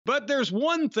But there's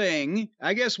one thing,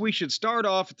 I guess we should start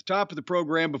off at the top of the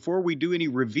program before we do any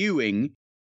reviewing,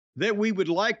 that we would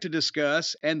like to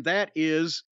discuss, and that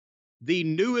is the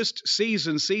newest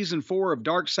season, season 4 of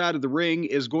Dark Side of the Ring,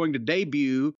 is going to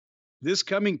debut this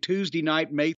coming Tuesday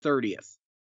night, May 30th.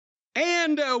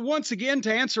 And once again,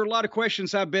 to answer a lot of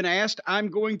questions I've been asked, I'm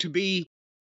going to be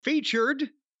featured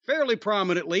fairly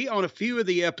prominently on a few of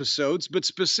the episodes, but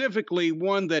specifically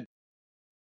one that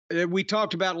we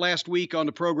talked about last week on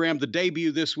the program. The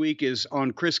debut this week is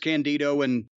on Chris Candido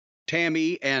and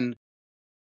Tammy, and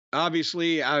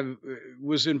obviously I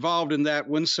was involved in that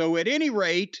one. So at any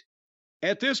rate,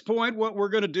 at this point, what we're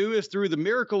going to do is, through the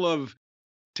miracle of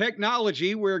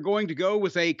technology, we're going to go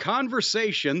with a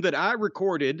conversation that I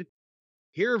recorded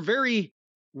here very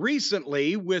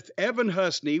recently with Evan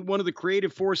Husney, one of the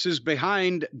creative forces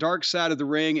behind Dark Side of the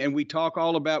Ring, and we talk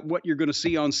all about what you're going to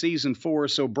see on season 4.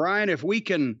 So, Brian, if we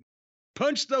can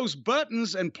punch those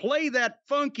buttons and play that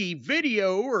funky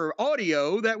video or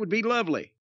audio, that would be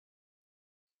lovely.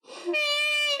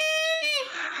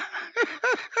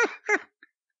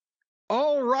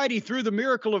 All righty, through the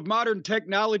miracle of modern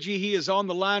technology, he is on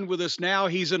the line with us now.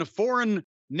 He's in a foreign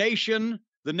nation,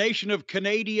 the nation of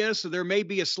Canada, so there may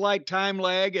be a slight time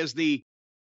lag as the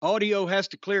audio has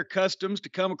to clear customs to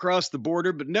come across the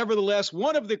border, but nevertheless,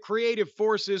 one of the creative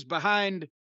forces behind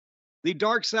the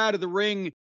Dark Side of the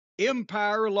Ring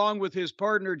empire, along with his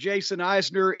partner, Jason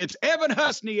Eisner. It's Evan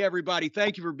Husney, everybody.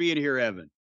 Thank you for being here, Evan.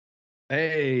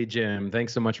 Hey, Jim.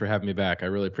 Thanks so much for having me back. I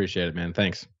really appreciate it, man.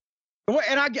 Thanks. Well,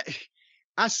 and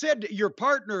I said your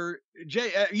partner,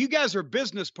 Jay, you guys are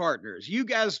business partners. You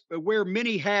guys wear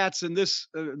many hats, and this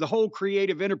the whole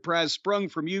creative enterprise sprung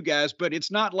from you guys. But it's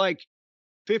not like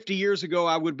 50 years ago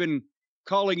I would have been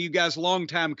calling you guys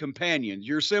longtime companions.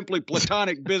 You're simply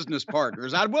platonic business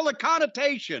partners. A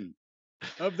connotation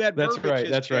of that. That's right.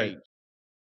 That's changed. right.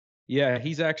 Yeah,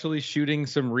 he's actually shooting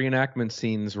some reenactment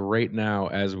scenes right now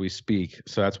as we speak.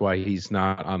 So that's why he's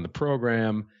not on the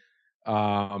program.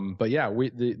 But yeah,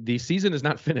 the season is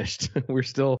not finished. We're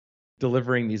still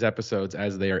delivering these episodes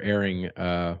as they are airing.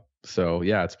 So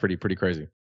yeah, it's pretty crazy.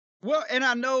 Well, and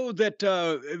I know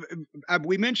that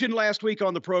we mentioned last week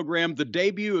on the program, the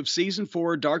debut of season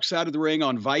 4, Dark Side of the Ring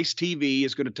on Vice TV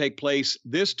is going to take place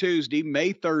this Tuesday,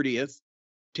 May 30th,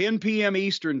 10 p.m.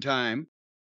 Eastern time.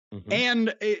 Mm-hmm.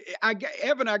 And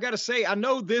Evan, I got to say, I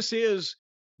know this is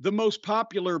the most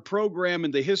popular program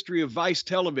in the history of Vice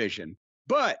television,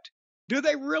 but do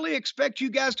they really expect you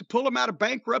guys to pull them out of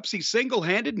bankruptcy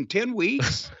single-handed in 10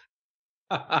 weeks?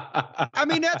 I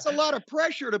mean, that's a lot of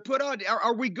pressure to put on.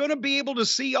 Are we going to be able to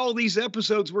see all these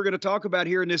episodes we're going to talk about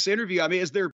here in this interview? I mean,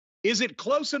 is it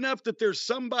close enough that there's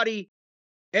somebody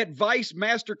at Vice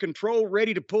Master Control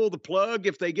ready to pull the plug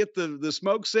if they get the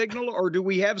smoke signal, or do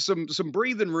we have some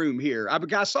breathing room here?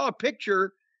 I saw a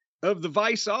picture of the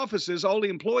Vice offices. All the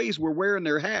employees were wearing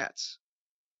their hats.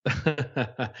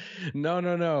 No.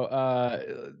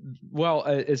 Well,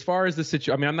 as far as the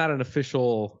situation, I mean, I'm not an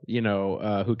official,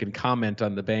 who can comment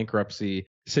on the bankruptcy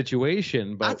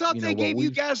situation, but I thought they gave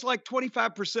you guys like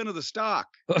 25% of the stock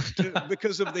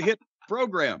because of the hit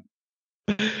program.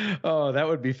 Oh, that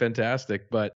would be fantastic.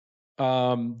 But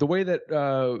the way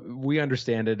that we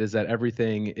understand it is that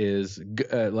everything is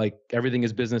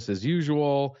business as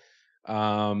usual.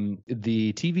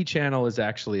 The TV channel is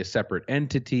actually a separate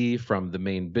entity from the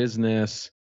main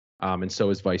business. And so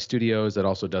is Vice Studios, that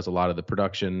also does a lot of the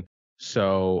production.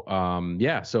 So,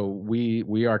 so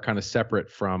we are kind of separate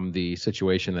from the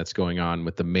situation that's going on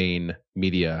with the main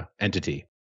media entity.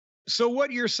 So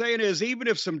what you're saying is, even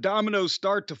if some dominoes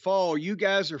start to fall, you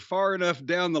guys are far enough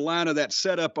down the line of that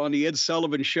setup on the Ed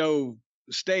Sullivan Show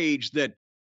stage that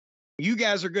you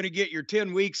guys are going to get your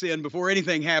 10 weeks in before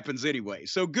anything happens anyway.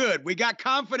 So good. We got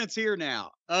confidence here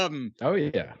now. Oh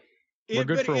yeah. We're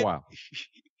good for a while.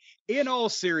 In all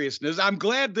seriousness, I'm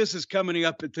glad this is coming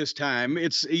up at this time.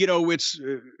 It's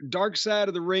Dark Side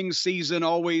of the Ring season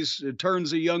always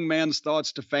turns a young man's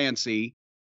thoughts to fancy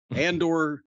and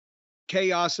or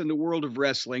chaos in the world of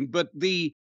wrestling. But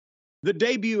the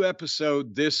debut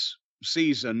episode this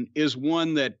season is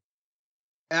one that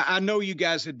I know you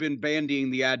guys had been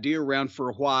bandying the idea around for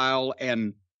a while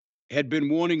and had been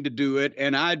wanting to do it.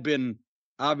 And I'd been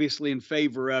obviously in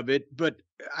favor of it. But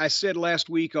I said last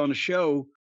week on the show,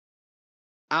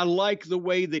 I like the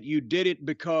way that you did it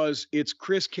because it's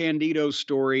Chris Candido's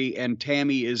story and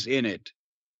Tammy is in it.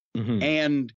 Mm-hmm.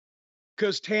 And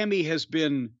because Tammy has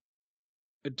been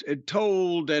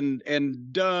told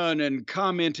and done and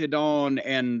commented on,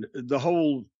 and the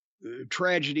whole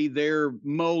tragedy there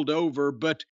mulled over.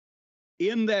 But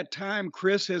in that time,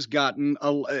 Chris has gotten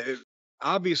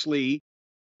obviously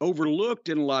overlooked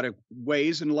in a lot of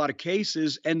ways, in a lot of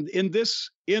cases. And in this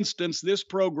instance, this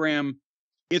program,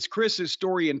 it's Chris's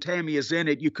story and Tammy is in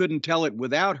it. You couldn't tell it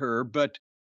without her, but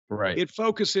Right. it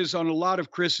focuses on a lot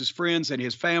of Chris's friends and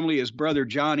his family, his brother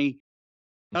Johnny,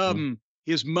 Mhm.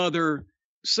 his mother.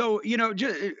 So,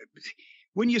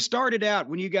 when you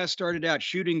guys started out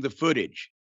shooting the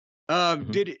footage,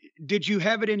 Mhm. did you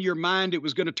have it in your mind it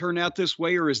was going to turn out this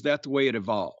way, or is that the way it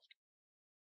evolved?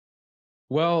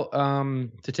 Well,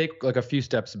 to take like a few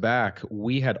steps back,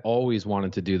 we had always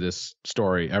wanted to do this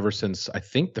story ever since I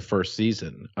think the first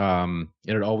season.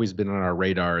 It had always been on our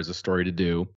radar as a story to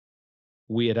do.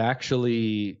 We had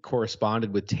actually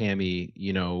corresponded with Tammy,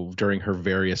 during her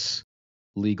various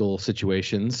legal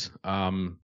situations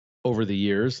over the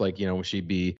years. Like, she'd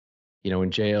be,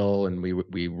 in jail, and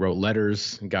we wrote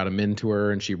letters and got them into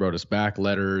her, and she wrote us back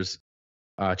letters,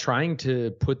 trying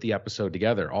to put the episode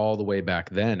together all the way back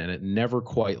then, and it never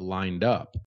quite lined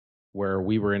up. Where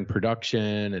we were in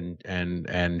production,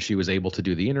 and she was able to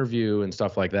do the interview and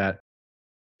stuff like that.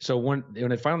 So when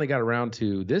it finally got around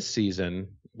to this season,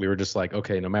 we were just like,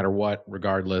 okay, no matter what,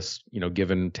 regardless,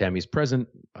 given Tammy's present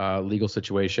legal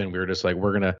situation, we were just like,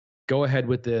 we're gonna go ahead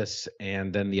with this.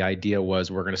 And then the idea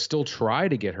was we're gonna still try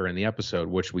to get her in the episode,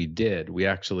 which we did. We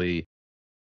actually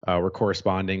were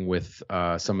corresponding with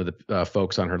some of the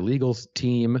folks on her legal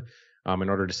team in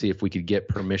order to see if we could get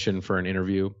permission for an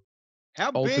interview.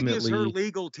 How big is her Ultimately,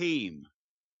 legal team?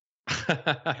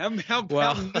 How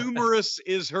well, numerous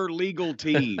is her legal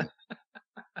team?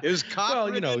 Is well,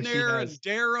 Cochran in she there, and has.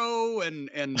 Darrow and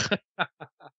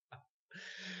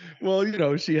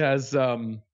Well, she has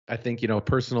I think,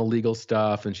 personal legal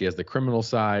stuff, and she has the criminal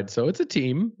side. So it's a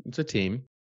team. It's a team.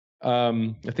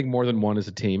 I think more than one is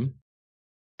a team.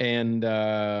 And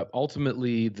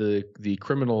ultimately the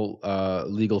criminal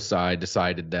legal side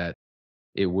decided that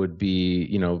it would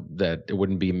be, that it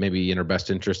wouldn't be maybe in her best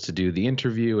interest to do the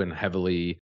interview, and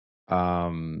heavily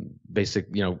told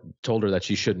her that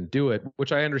she shouldn't do it,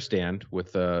 which I understand.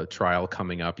 With a trial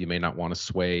coming up, you may not want to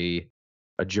sway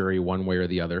a jury one way or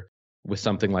the other with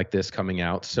something like this coming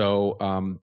out. So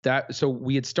so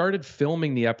we had started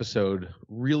filming the episode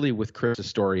really with Chris's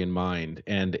story in mind.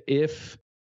 And if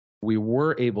we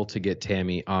were able to get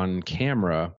Tammy on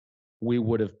camera, we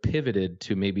would have pivoted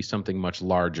to maybe something much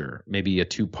larger, maybe a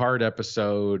 2-part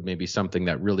episode, maybe something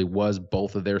that really was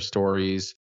both of their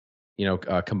stories,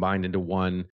 combined into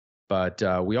one. But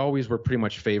we always were pretty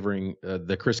much favoring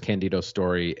the Chris Candido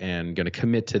story and going to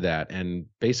commit to that. And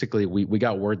basically, we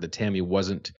got word that Tammy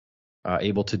wasn't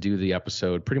able to do the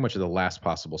episode pretty much at the last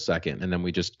possible second, and then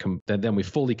we just then we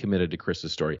fully committed to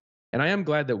Chris's story. And I am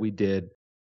glad that we did.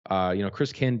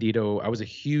 Chris Candido, I was a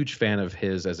huge fan of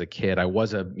his as a kid. I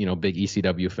was a big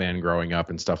ECW fan growing up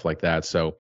and stuff like that.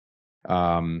 So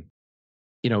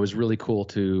it was really cool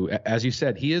to, as you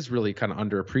said, he is really kind of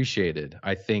underappreciated.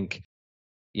 I think,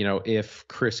 if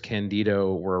Chris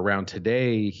Candido were around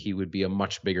today, he would be a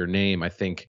much bigger name. I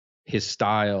think his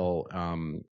style,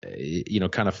 kind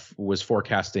of was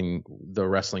forecasting the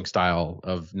wrestling style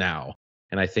of now.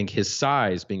 And I think his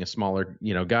size, being a smaller,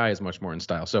 guy, is much more in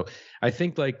style. So I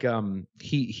think like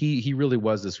he really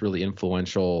was this really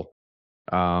influential,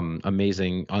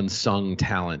 amazing unsung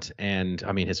talent. And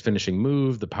I mean, his finishing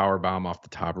move, the power bomb off the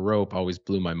top rope, always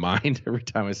blew my mind every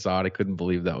time I saw it. I couldn't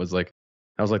believe that was like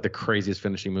the craziest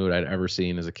finishing move I'd ever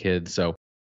seen as a kid. So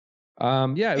it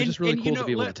was just really cool to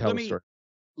be able to tell the story.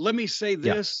 let me say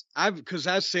Yeah. this. Because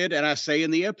I said, and I say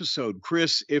in the episode,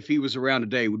 Chris, if he was around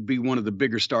today, would be one of the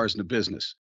bigger stars in the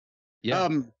business. Yeah.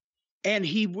 And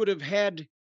he would have had,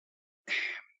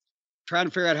 trying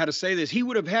to figure out how to say this, he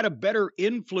would have had a better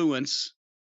influence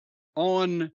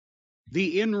on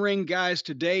the in-ring guys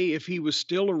today if he was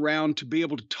still around to be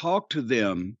able to talk to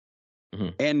them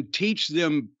and teach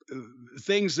them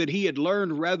things that he had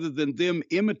learned, rather than them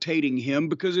imitating him.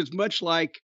 Because it's much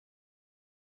like,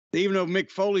 even though Mick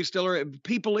Foley's still,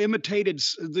 people imitated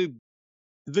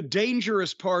the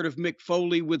dangerous part of Mick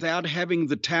Foley without having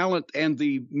the talent and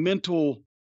the mental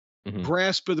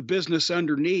grasp of the business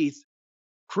underneath.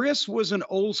 Chris was an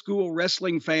old school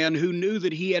wrestling fan who knew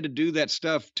that he had to do that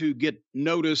stuff to get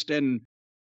noticed and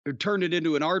turn it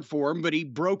into an art form, but he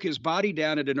broke his body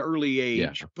down at an early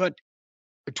age. Yeah. But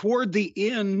toward the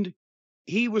end,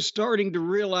 he was starting to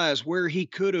realize where he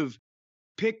could have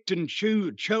picked and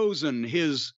chosen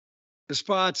his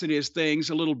spots and his things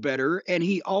a little better. And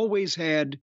he always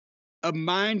had a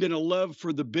mind and a love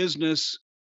for the business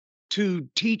to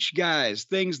teach guys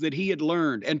things that he had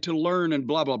learned and to learn and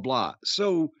blah, blah, blah.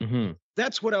 So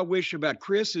that's what I wish about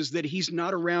Chris, is that he's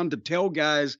not around to tell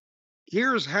guys,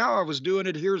 here's how I was doing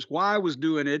it, here's why I was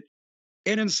doing it.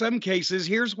 And in some cases,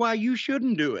 here's why you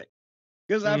shouldn't do it.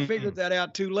 Because I figured Mm. that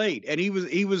out too late. And he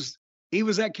was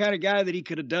that kind of guy that he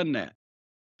could have done that.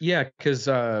 Yeah, because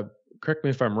correct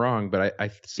me if I'm wrong, but I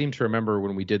seem to remember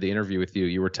when we did the interview with you,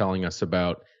 you were telling us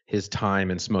about his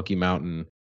time in Smoky Mountain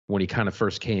when he kind of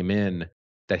first came in,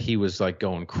 that he was like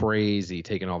going crazy,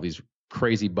 taking all these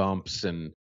crazy bumps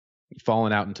and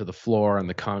falling out into the floor and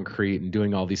the concrete and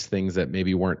doing all these things that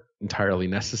maybe weren't entirely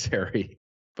necessary,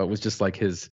 but was just like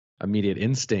his immediate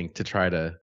instinct to try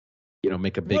to,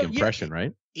 make a big Well, yeah, impression,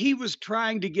 right? he was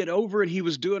trying to get over it. He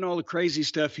was doing all the crazy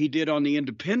stuff he did on the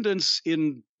Independence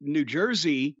in New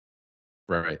Jersey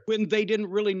Right. when they didn't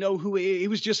really know who he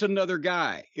was. Just another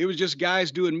guy. It was just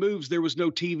guys doing moves. There was no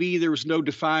TV. There was no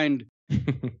defined,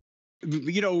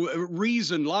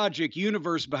 reason, logic,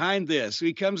 universe behind this. So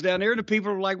he comes down there and the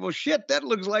people are like, well, shit, that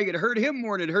looks like it hurt him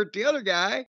more than it hurt the other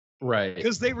guy. Right.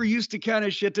 Because they were used to kind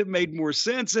of shit that made more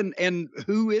sense. And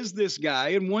who is this guy?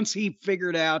 And once he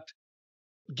figured out,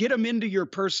 get them into your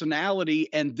personality,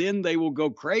 and then they will go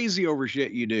crazy over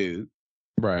shit you do.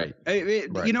 Right. Right.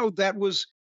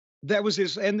 That was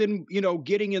his. And then,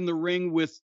 getting in the ring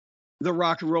with the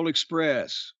Rock and Roll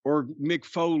Express or Mick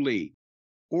Foley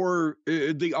or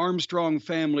the Armstrong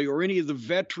family or any of the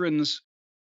veterans,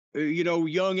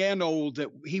 young and old, that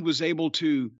he was able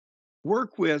to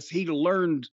work with, he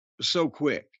learned so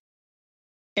quick.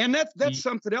 And that's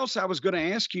something else I was going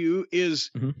to ask you is,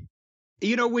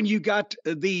 Mhm. when you got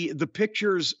the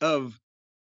pictures of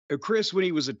Chris when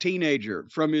he was a teenager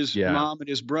from his Yeah. mom and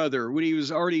his brother, when he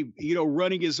was already,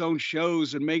 running his own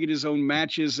shows and making his own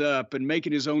matches up and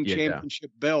making his own Yeah.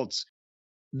 championship belts.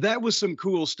 That was some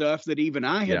cool stuff that even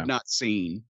I had Yeah. not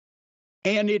seen.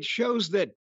 And it shows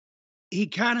that he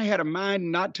kind of had a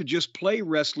mind not to just play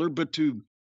wrestler, but to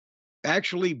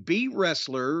actually be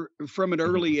wrestler from an Mhm.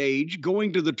 early age,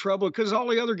 going to the trouble, because all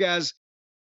the other guys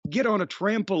get on a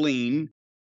trampoline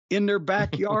in their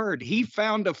backyard. He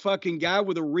found a fucking guy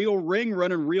with a real ring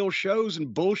running real shows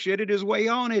and bullshitted his way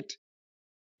on it.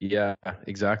 Yeah,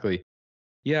 exactly.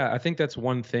 Yeah, I think that's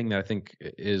one thing that I think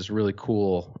is really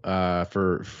cool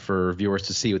for viewers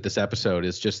to see with this episode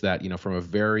is just that, from a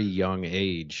very young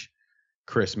age,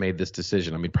 Chris made this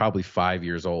decision. I mean, probably 5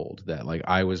 years old, that like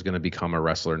I was going to become a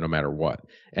wrestler no matter what.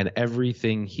 And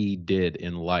everything he did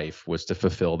in life was to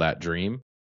fulfill that dream.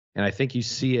 And I think you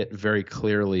see it very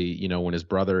clearly, when his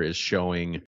brother is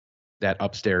showing that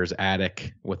upstairs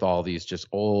attic with all these just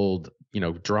old,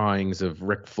 drawings of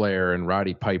Ric Flair and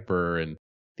Roddy Piper and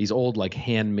these old like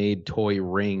handmade toy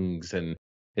rings. And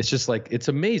it's just like, it's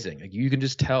amazing. Like, you can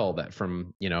just tell that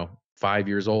from, 5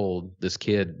 years old, this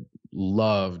kid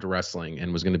loved wrestling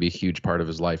and was going to be a huge part of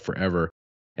his life forever.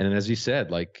 And as you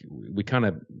said, like we kind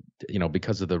of,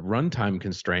 because of the runtime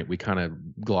constraint, we kind of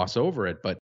gloss over it,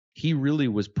 but he really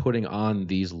was putting on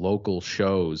these local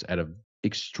shows at a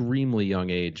extremely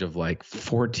young age of like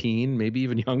 14, maybe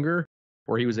even younger,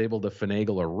 where he was able to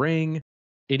finagle a ring.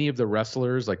 Any of the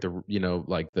wrestlers, like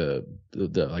the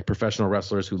like professional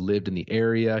wrestlers who lived in the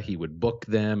area, he would book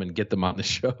them and get them on the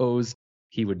shows.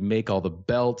 He would make all the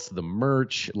belts, the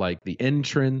merch, like the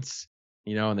entrance,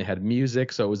 and they had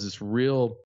music. So it was this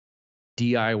real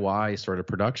DIY sort of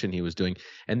production he was doing.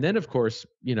 And then, of course,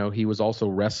 he was also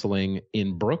wrestling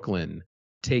in Brooklyn,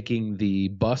 taking the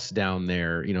bus down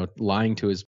there, lying to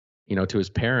his, to his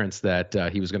parents that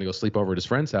he was going to go sleep over at his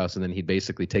friend's house. And then he'd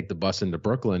basically take the bus into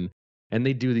Brooklyn. And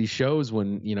they do these shows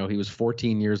when, he was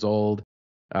 14 years old,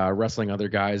 wrestling other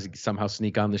guys, somehow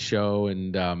sneak on the show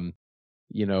and,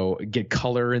 get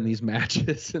color in these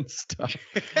matches and stuff.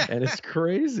 And it's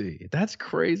crazy. That's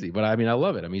crazy. But I mean, I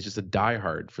love it. I mean, he's just a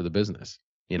diehard for the business,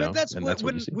 But that's and what, that's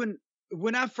what you see.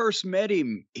 when I first met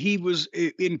him, he was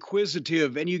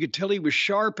inquisitive, and you could tell he was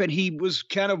sharp, and he was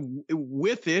kind of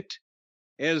with it,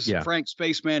 as Yeah. Frank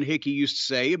Spaceman Hickey used to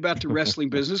say about the wrestling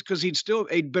business, because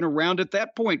he'd been around at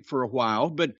that point for a while.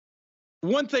 But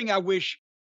one thing I wish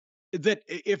that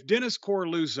if Dennis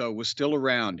Coralluzzo was still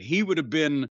around, he would have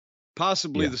been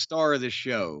possibly Yeah. the star of this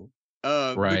show,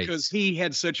 Right. because he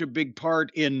had such a big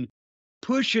part in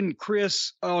pushing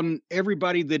Chris on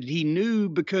everybody that he knew,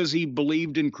 because he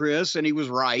believed in Chris and he was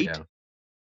right. Yeah.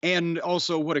 And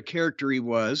also what a character he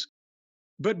was.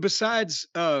 But besides,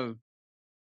 Dennis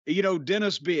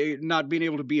not being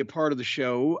able to be a part of the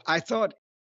show, I thought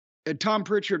Tom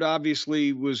Pritchard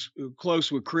obviously was close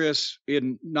with Chris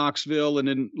in Knoxville, and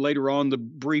then later on the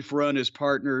brief run as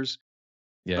partners.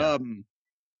 Yeah.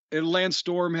 And Lance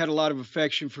Storm had a lot of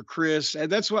affection for Chris, and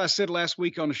that's why I said last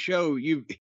week on the show, you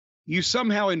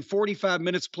somehow in 45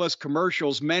 minutes plus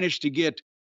commercials managed to get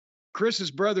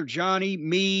Chris's brother Johnny,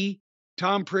 me,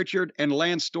 Tom Pritchard and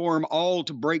Lance Storm all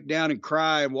to break down and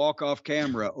cry and walk off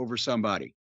camera over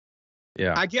somebody.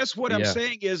 Yeah. I guess what I'm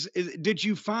saying is, did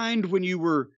you find when you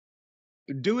were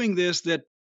doing this that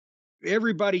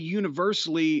everybody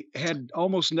universally had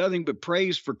almost nothing but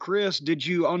praise for Chris? Did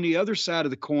you, on the other side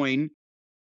of the coin,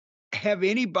 have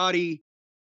anybody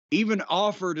even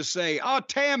offer to say, "Oh,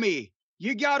 Tammy,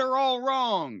 you got her all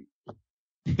wrong"?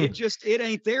 It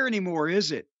ain't there anymore,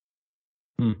 is it?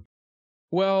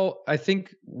 Well, I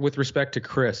think with respect to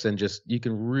Chris, and just you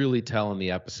can really tell in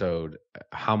the episode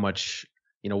how much,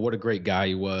 what a great guy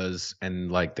he was,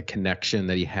 and like the connection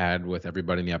that he had with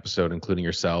everybody in the episode, including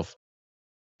yourself.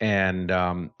 And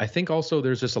I think also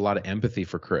there's just a lot of empathy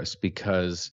for Chris,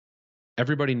 because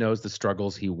everybody knows the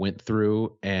struggles he went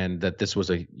through, and that this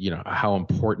was how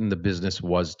important the business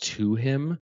was to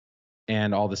him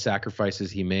and all the sacrifices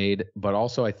he made. But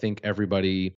also I think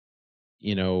everybody,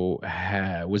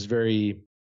 was very,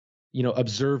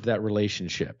 observed that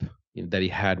relationship that he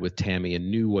had with Tammy, and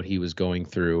knew what he was going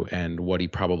through and what he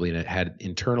probably had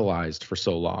internalized for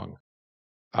so long.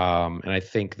 And I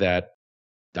think that's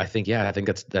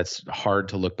hard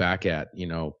to look back at,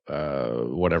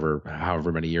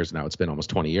 however many years now. It's been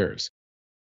almost 20 years.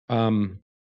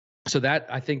 So that,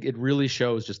 I think it really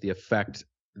shows just the effect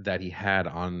that he had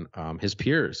on his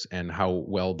peers and how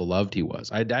well beloved he was.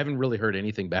 I haven't really heard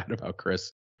anything bad about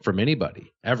Chris from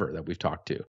anybody ever that we've talked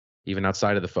to, even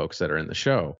outside of the folks that are in the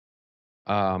show.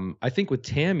 I think with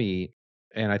Tammy,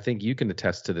 and I think you can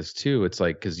attest to this too, it's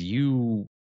like, because you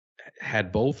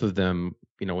had both of them,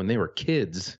 when they were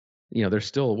kids, they're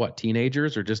still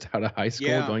teenagers or just out of high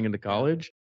school going into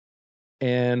college.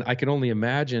 And I can only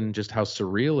imagine just how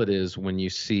surreal it is when you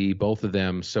see both of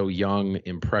them so young,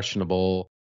 impressionable,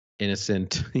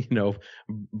 innocent,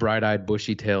 bright-eyed,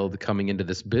 bushy-tailed, coming into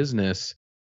this business,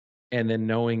 and then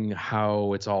knowing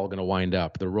how it's all going to wind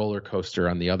up, the roller coaster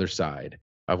on the other side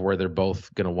of where they're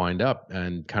both going to wind up,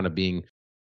 and kind of being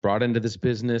brought into this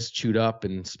business, chewed up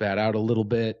and spat out a little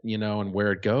bit, and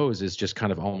where it goes is just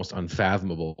kind of almost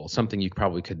unfathomable, something you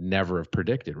probably could never have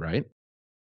predicted, right?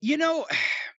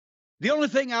 The only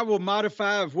thing I will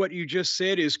modify of what you just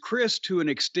said is Chris, to an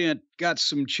extent, got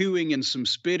some chewing and some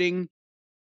spitting.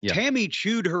 Yeah. Tammy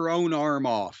chewed her own arm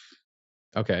off.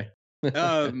 Okay.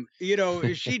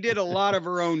 She did a lot of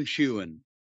her own chewing.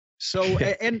 So,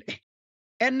 and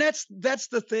that's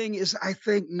the thing is, I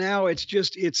think now it's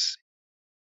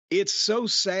so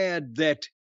sad that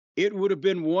it would have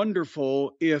been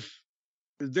wonderful if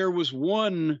there was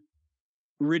one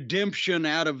redemption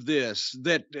out of this,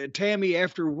 that Tammy,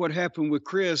 after what happened with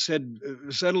Chris, had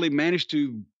suddenly managed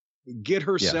to get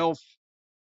herself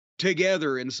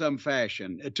together in some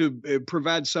fashion to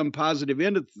provide some positive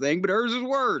end of the thing. But hers is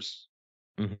worse,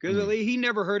 because he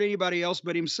never hurt anybody else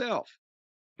but himself.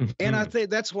 And I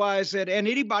think that's why I said, and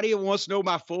anybody who wants to know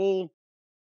my full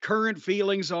current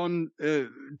feelings on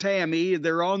Tammy,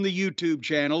 they're on the YouTube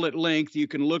channel at length. You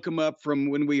can look them up from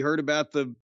when we heard about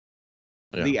the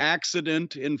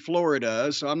accident in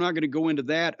Florida. So I'm not going to go into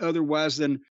that. Otherwise,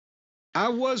 then I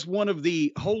was one of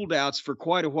the holdouts for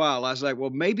quite a while. I was like, well,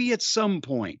 maybe at some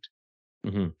point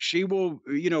she will,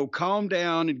 calm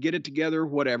down and get it together,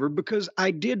 whatever, because I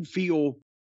did feel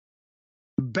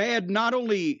bad, not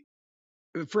only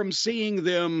from seeing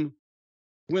them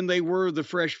when they were the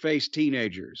fresh-faced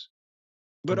teenagers,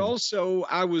 but also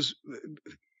I was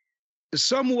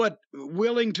somewhat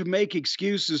willing to make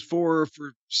excuses for her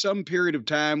for some period of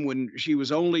time when she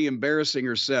was only embarrassing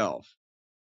herself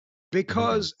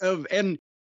because of, and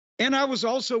I was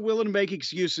also willing to make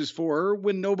excuses for her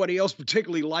when nobody else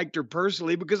particularly liked her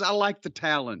personally, because I like the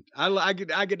talent. I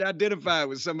could identify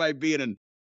with somebody being a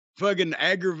fucking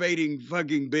aggravating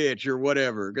fucking bitch or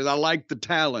whatever, because I like the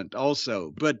talent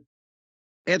also. But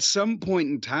at some point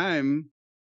in time,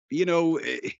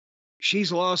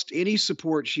 she's lost any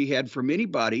support she had from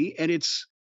anybody, and it's,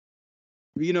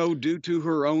 due to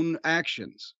her own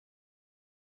actions.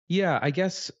 Yeah, I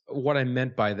guess what I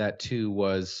meant by that too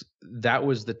was that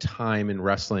was the time in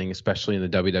wrestling, especially in the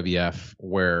WWF,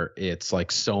 where it's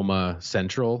like Soma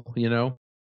Central,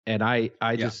 and I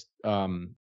just,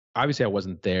 obviously I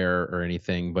wasn't there or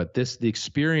anything, but the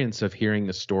experience of hearing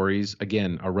the stories,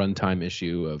 again, a runtime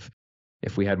issue of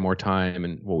if we had more time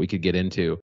and what we could get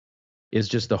into, is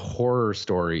just the horror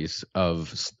stories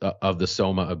of the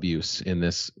Soma abuse in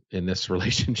this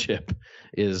relationship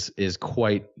is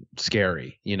quite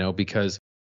scary, because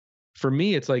for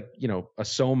me, it's like, a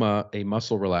Soma, a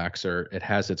muscle relaxer, it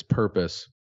has its purpose,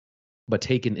 but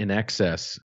taken in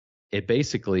excess, it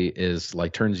basically is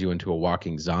like turns you into a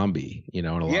walking zombie, in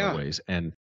a lot of ways.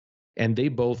 And And they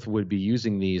both would be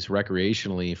using these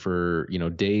recreationally for,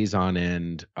 days on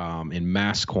end, in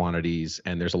mass quantities.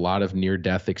 And there's a lot of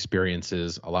near-death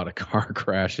experiences, a lot of car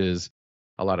crashes,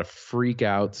 a lot of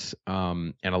freakouts,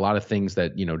 and a lot of things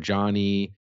that,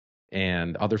 Johnny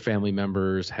and other family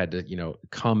members had to,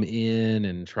 come in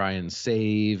and try and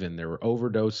save. And there were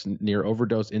near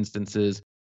overdose instances.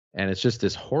 And it's just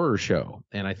this horror show.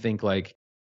 And I think, like,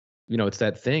 it's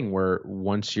that thing where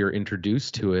once you're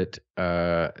introduced to it,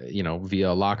 via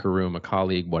a locker room, a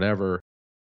colleague, whatever,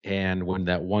 and when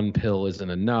that one pill isn't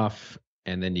enough,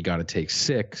 and then you got to take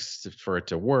 6 for it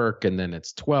to work, and then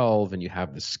it's 12, and you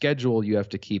have the schedule you have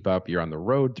to keep up. You're on the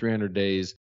road 300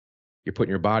 days. You're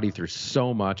putting your body through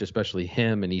so much, especially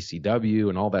him and ECW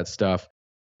and all that stuff.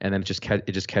 And then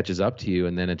it just catches up to you,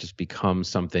 and then it just becomes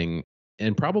something.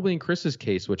 And probably in Chris's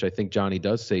case, which I think Johnny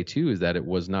does say too, is that it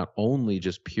was not only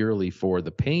just purely for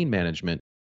the pain management,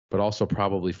 but also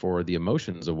probably for the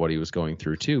emotions of what he was going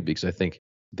through too, because I think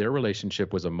their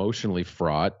relationship was emotionally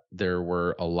fraught. There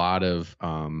were a lot of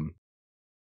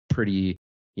pretty,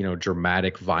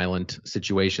 dramatic, violent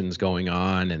situations going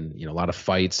on, and, a lot of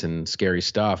fights and scary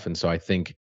stuff. And so I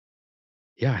think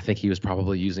he was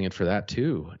probably using it for that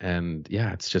too. And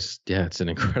it's an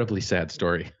incredibly sad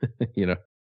story,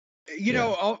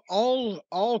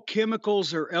 all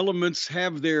chemicals or elements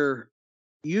have their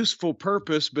useful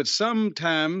purpose, but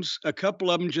sometimes a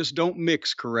couple of them just don't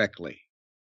mix correctly.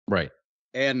 Right.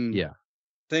 And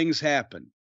things happen.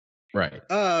 Right.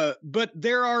 But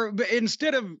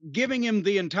instead of giving him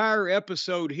the entire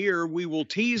episode here, we will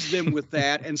tease them with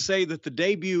that and say that the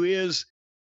debut is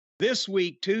this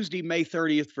week, Tuesday, May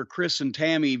 30th for Chris and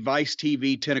Tammy, Vice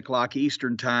TV, 10 o'clock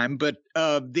Eastern time. But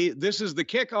this is the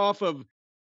kickoff of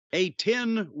a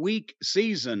 10-week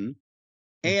season.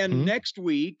 And next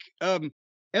week,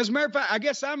 as a matter of fact, I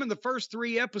guess I'm in the first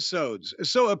 3 episodes.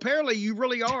 So apparently you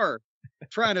really are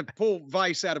trying to pull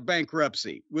Vice out of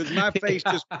bankruptcy with my face.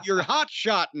 You're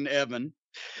hot-shotting, Evan,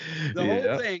 the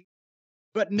whole thing.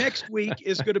 But next week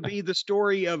is going to be the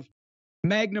story of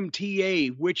Magnum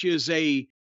TA, which is a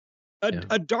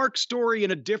dark story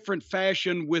in a different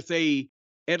fashion with a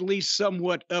at least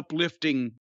somewhat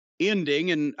uplifting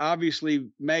ending. And obviously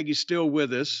Maggie's still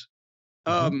with us.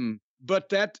 But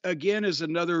that again is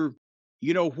another,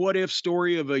 what if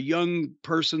story of a young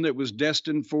person that was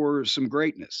destined for some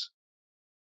greatness.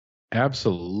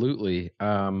 Absolutely.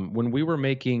 When we were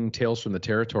making Tales from the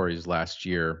Territories last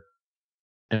year,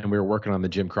 and we were working on the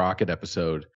Jim Crockett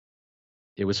episode,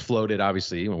 it was floated,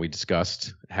 obviously, when we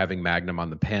discussed having Magnum on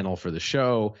the panel for the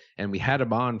show, and we had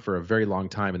him on for a very long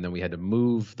time, and then we had to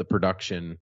move the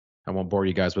production. I won't bore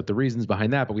you guys with the reasons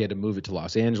behind that, but we had to move it to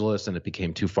Los Angeles, and it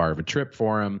became too far of a trip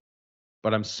for him.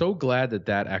 But I'm so glad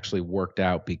that actually worked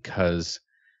out, because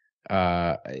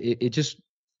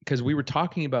because we were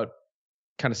talking about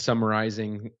kind of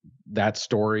summarizing that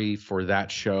story for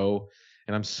that show,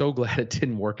 and I'm so glad it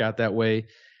didn't work out that way.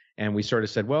 And we sort of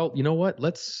said, well, you know what?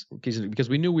 Because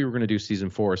we knew we were going to do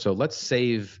season 4, so let's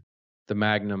save the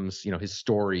Magnum's, his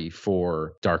story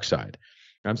for Dark Side.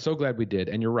 I'm so glad we did.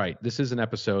 And you're right. This is an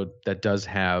episode that does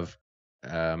have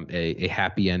a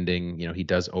happy ending. He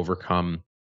does overcome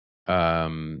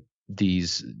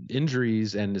these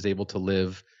injuries and is able to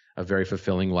live a very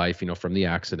fulfilling life, from the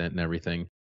accident and everything.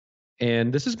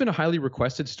 And this has been a highly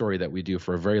requested story that we do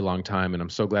for a very long time, and I'm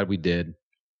so glad we did.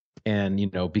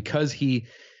 And, because he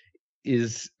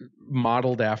is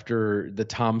modeled after the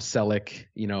Tom Selleck,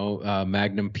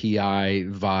 Magnum PI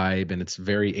vibe, and it's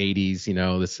very 80s.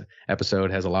 This episode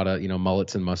has a lot of,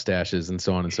 mullets and mustaches and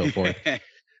so on and so forth.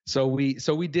 So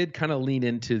we did kind of lean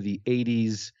into the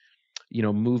 80s,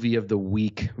 movie of the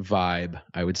week vibe,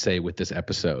 I would say, with this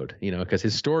episode, because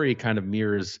his story kind of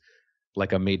mirrors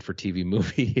like a made-for-TV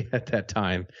movie at that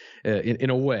time, in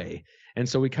a way. And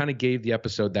so we kind of gave the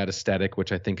episode that aesthetic,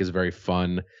 which I think is very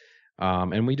fun.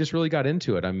 And we just really got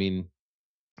into it. I mean,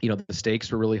 the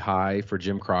stakes were really high for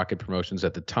Jim Crockett Promotions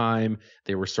at the time.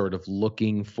 They were sort of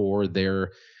looking for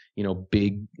their,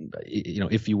 big,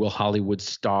 if you will, Hollywood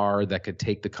star that could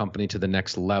take the company to the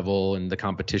next level in the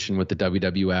competition with the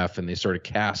WWF. And they sort of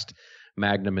cast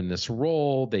Magnum in this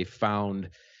role. They found,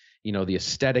 the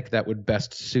aesthetic that would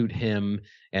best suit him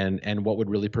and what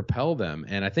would really propel them.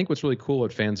 And I think what's really cool,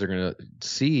 what fans are going to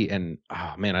see, and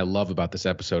I love about this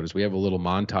episode, is we have a little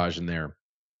montage in there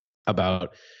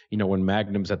about, when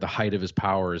Magnum's at the height of his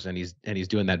powers and he's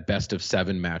doing that best of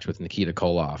 7 match with Nikita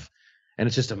Koloff. And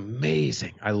it's just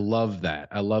amazing. I love that.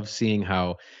 I love seeing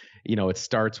how, it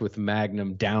starts with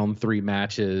Magnum down 3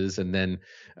 matches, and then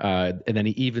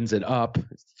he evens it up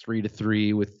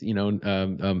 3-3 with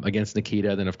against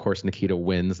Nikita. Then of course Nikita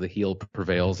wins. The heel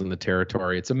prevails in the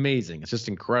territory. It's amazing. It's just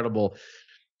incredible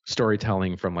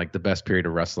storytelling from like the best period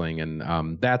of wrestling,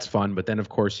 and that's fun. But then of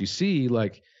course you see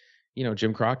like,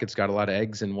 Jim Crockett's got a lot of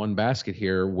eggs in one basket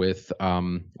here with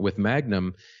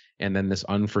Magnum. And then this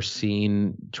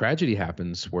unforeseen tragedy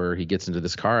happens where he gets into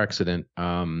this car accident,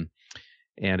 and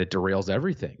it derails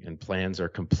everything, and plans are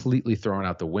completely thrown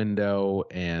out the window.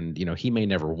 And, he may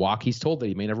never walk. He's told that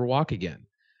he may never walk again,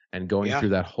 and going through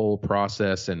that whole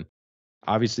process. And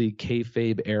obviously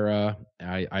kayfabe era.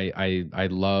 I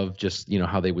love just,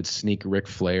 how they would sneak Ric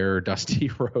Flair,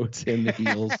 Dusty Rhodes in the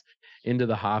heels into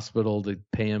the hospital to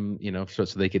pay him, so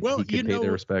he could pay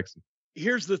their respects.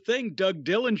 Here's the thing, Doug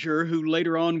Dillinger, who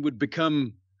later on would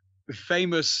become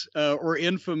famous or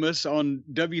infamous on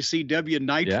WCW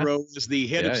Nitro as the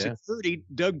head of security,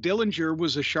 Doug Dillinger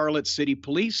was a Charlotte City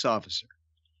police officer.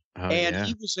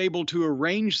 He was able to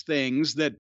arrange things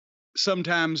that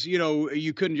sometimes,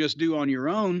 you couldn't just do on your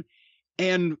own.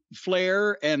 And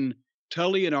Flair and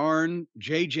Tully and Arn,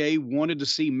 JJ wanted to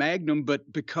see Magnum, but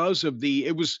because of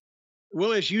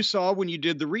as you saw when you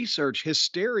did the research,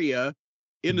 hysteria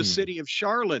in the city of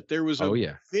Charlotte. There was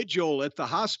a vigil at the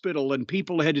hospital, and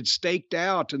people had it staked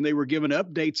out, and they were given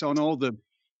updates on all the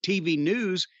TV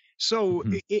news. So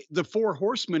the Four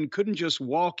Horsemen couldn't just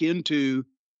walk into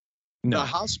the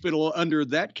hospital under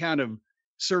that kind of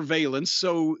surveillance.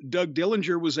 So Doug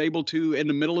Dillinger was able to, in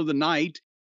the middle of the night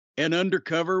and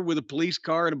undercover with a police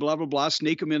car and blah, blah, blah,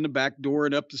 sneak them in the back door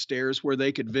and up the stairs where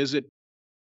they could visit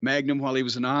Magnum while he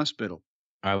was in the hospital.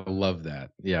 I love that.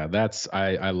 Yeah,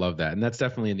 I love that. And that's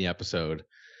definitely in the episode.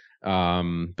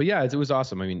 But yeah, it was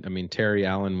awesome. I mean, Terry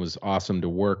Allen was awesome to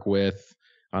work with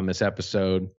on this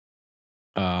episode.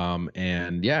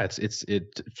 And yeah,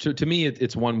 to me,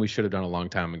 it's one we should have done a long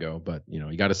time ago, but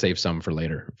you got to save some for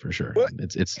later for sure. Well,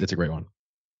 it's a great one.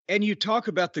 And you talk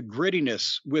about the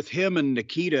grittiness with him and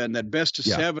Nikita and that best of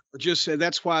seven. Just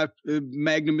that's why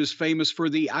Magnum is famous for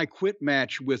the I Quit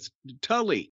match with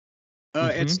Tully.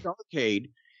 At Starrcade,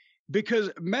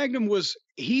 because Magnum was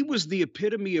the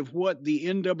epitome of what the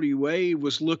NWA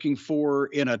was looking for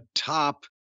in a top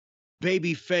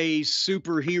babyface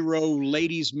superhero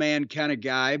ladies man kind of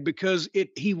guy, because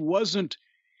he wasn't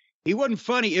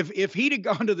funny. If he'd have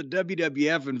gone to the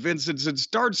WWF and Vincent said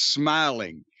start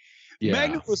smiling,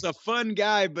 Magnum was a fun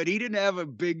guy, but he didn't have a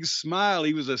big smile.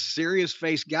 He was a serious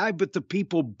face guy, but the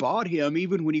people bought him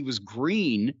even when he was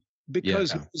green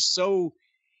because he was so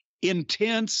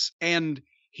intense, and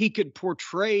he could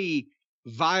portray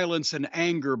violence and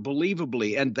anger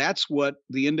believably, and that's what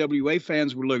the NWA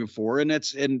fans were looking for, and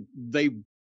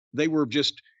they were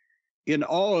just in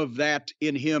awe of that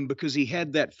in him because he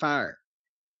had that fire.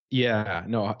 Yeah,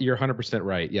 no, you're 100%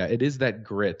 right. Yeah, it is that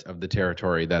grit of the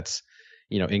territory that's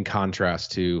in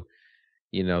contrast to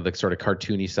the sort of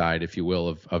cartoony side, if you will,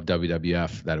 of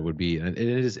WWF that it would be, and it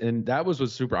is, and that was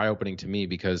super eye-opening to me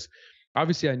because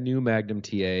obviously I knew Magnum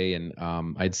TA, and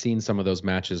I'd seen some of those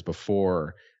matches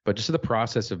before, but just the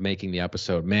process of making the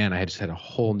episode, man, I just had a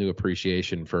whole new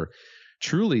appreciation for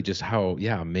truly just how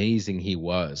amazing he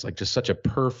was. Like just such a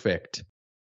perfect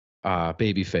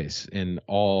babyface in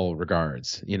all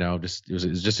regards. Just it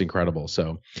was just incredible.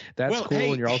 So that's cool. Hey,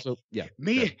 and you're also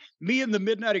me and the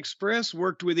Midnight Express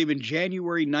worked with him in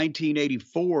January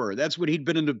 1984. That's when he'd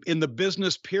been in the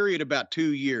business period about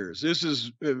 2 years. This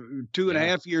is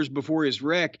 2.5 years before his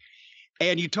wreck.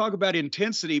 And you talk about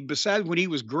intensity. Besides when he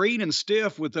was green and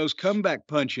stiff with those comeback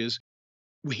punches,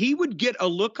 he would get a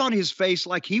look on his face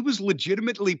like he was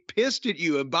legitimately pissed at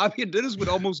you, and Bobby and Dennis would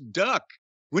almost duck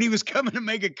when he was coming to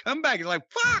make a comeback. He's like,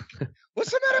 fuck, what's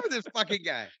the matter with this fucking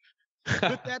guy?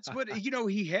 But that's what,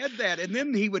 he had that. And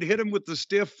then he would hit him with the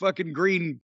stiff fucking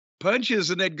green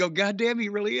punches, and they'd go, God damn, he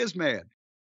really is mad.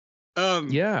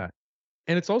 Yeah.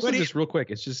 And it's also just real quick.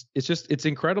 It's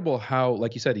incredible how,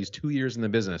 like you said, he's 2 years in the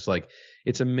business. Like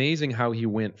it's amazing how he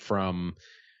went from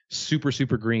super,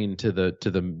 super green to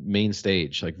the main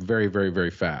stage, like very, very,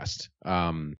 very fast.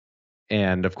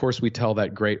 And of course, we tell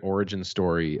that great origin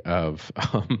story of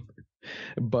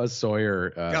Buzz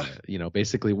Sawyer,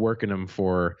 basically working him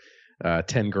for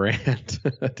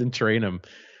 $10,000 to train him,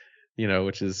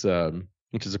 which is a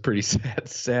pretty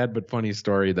sad but funny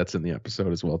story that's in the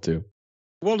episode as well too.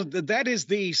 Well, that is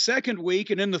the second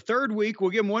week, and in the third week, we'll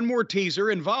give him one more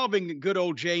teaser involving good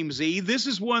old James E. This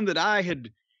is one that I had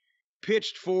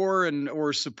pitched for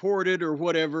or supported or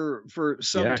whatever for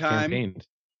some time. Campaigned.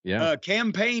 Yeah.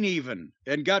 campaign even,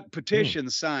 and got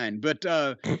petitions signed. But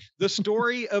the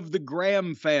story of the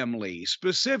Graham family,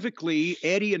 specifically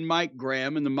Eddie and Mike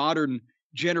Graham in the modern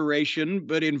generation,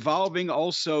 but involving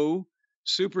also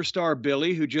superstar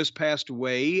Billy, who just passed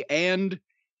away, and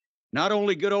not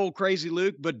only good old Crazy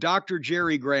Luke, but Dr.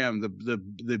 Jerry Graham,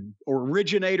 the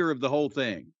originator of the whole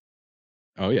thing.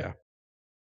 Oh yeah.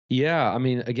 Yeah, I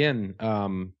mean, again,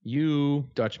 you,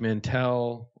 Dutch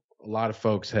Mantel, a lot of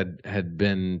folks had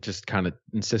been just kind of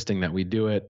insisting that we do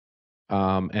it.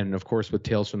 And of course, with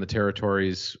Tales from the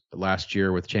Territories last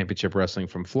year with Championship Wrestling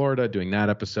from Florida, doing that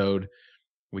episode,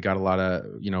 we got a lot of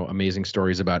amazing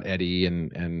stories about Eddie,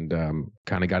 and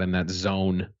kind of got in that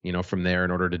zone from there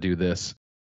in order to do this.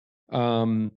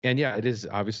 And yeah, it is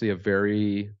obviously a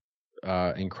very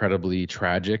incredibly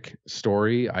tragic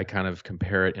story. I kind of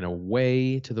compare it in a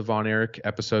way to the Von Erich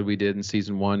episode we did in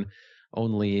season 1,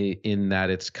 only in that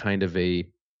it's kind of a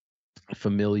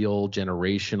familial,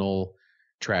 generational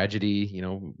tragedy,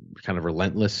 kind of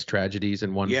relentless tragedies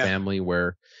in one family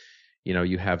where,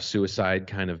 you have suicide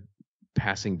kind of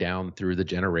passing down through the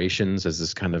generations as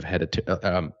this kind of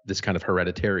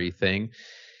hereditary thing.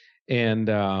 And,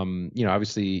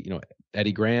 obviously,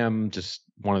 Eddie Graham, just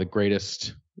one of the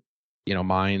greatest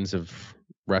minds of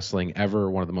wrestling ever,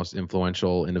 one of the most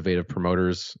influential, innovative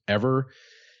promoters ever.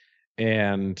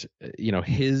 And,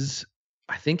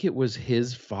 I think it was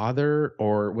his father,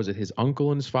 or was it his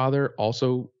uncle and his father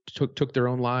also took their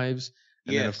own lives.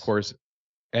 And then of course,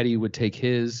 Eddie would take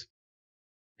his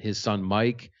son,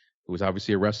 Mike, who was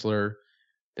obviously a wrestler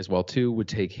as well too, would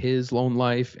take his lone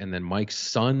life. And then Mike's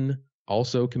son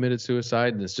also committed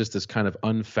suicide. And it's just this kind of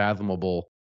unfathomable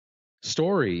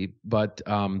story. But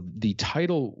the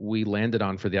title we landed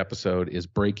on for the episode is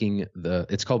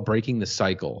it's called Breaking the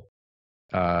Cycle,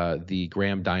 the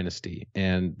Graham Dynasty.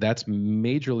 And that's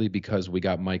majorly because we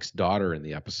got Mike's daughter in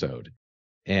the episode.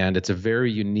 And it's a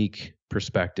very unique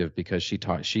perspective because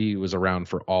she was around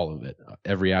for all of it,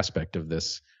 every aspect of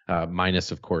this,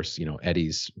 minus of course,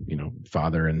 Eddie's,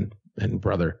 father and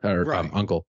brother or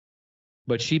uncle.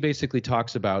 But she basically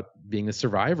talks about being the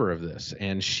survivor of this,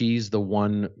 and she's the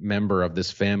one member of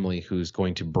this family who's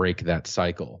going to break that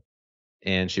cycle.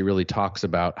 And she really talks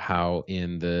about how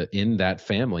in that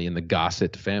family, in the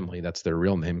Gossett family, that's their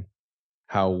real name,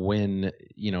 how when,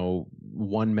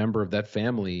 one member of that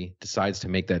family decides to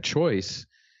make that choice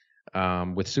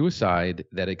with suicide,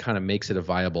 that it kind of makes it a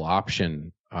viable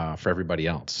option for everybody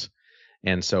else.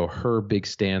 And so her big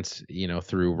stance,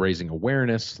 through raising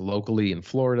awareness locally in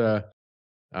Florida,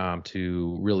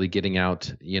 to really getting out,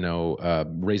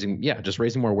 raising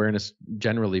more awareness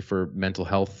generally for mental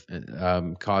health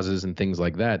causes and things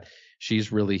like that.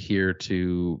 She's really here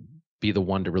to be the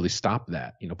one to really stop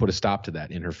that, put a stop to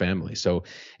that in her family. So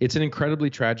it's an incredibly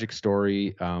tragic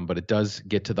story, but it does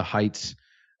get to the heights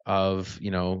of,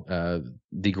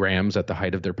 the Grahams at the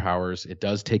height of their powers. It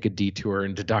does take a detour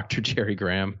into Dr. Jerry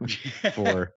Graham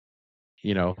for,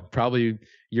 probably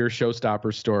your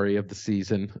showstopper story of the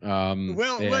season.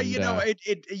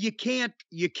 You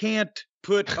can't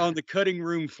put on the cutting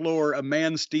room floor a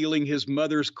man stealing his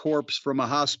mother's corpse from a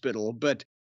hospital. But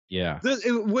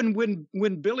when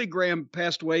Billy Graham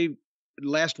passed away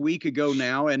last week ago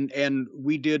now, and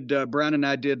we did, Brown and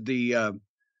I did the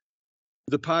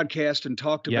podcast and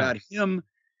talked about him.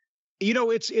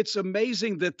 It's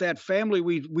amazing that family,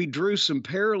 we drew some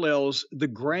parallels. The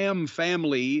Graham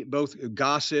family, both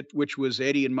Gossett, which was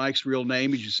Eddie and Mike's real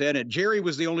name, as you said, and Jerry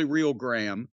was the only real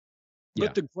Graham.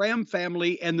 But the Graham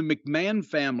family and the McMahon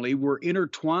family were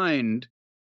intertwined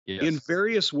in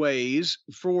various ways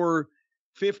for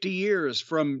 50 years,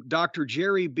 from Dr.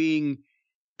 Jerry being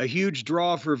a huge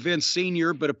draw for Vince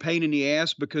Sr., but a pain in the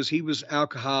ass because he was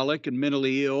alcoholic and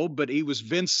mentally ill, but he was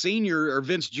Vince Sr. or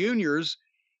Vince Jr.'s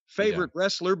favorite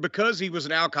wrestler because he was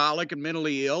an alcoholic and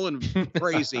mentally ill and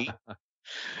crazy.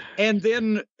 And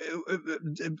then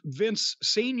Vince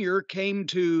Sr. came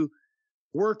to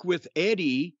work with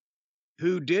Eddie,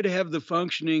 who did have the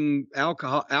functioning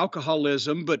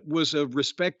alcoholism, but was a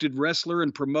respected wrestler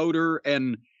and promoter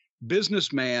and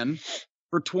businessman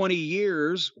for 20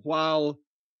 years, while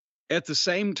at the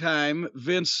same time,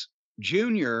 Vince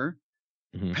Jr.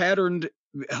 patterned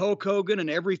Hulk Hogan and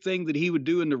everything that he would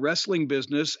do in the wrestling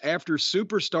business after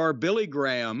superstar Billy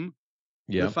Graham,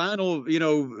 the final,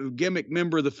 gimmick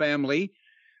member of the family,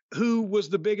 who was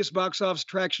the biggest box office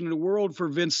attraction in the world for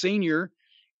Vince Sr.,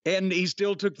 and he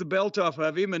still took the belt off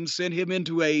of him and sent him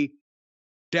into a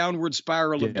downward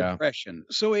spiral of depression.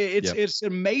 So it's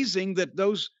amazing that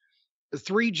those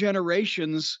 3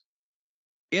 generations,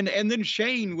 and then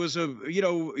Shane was a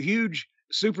huge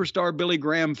superstar Billy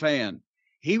Graham fan.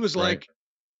 He was like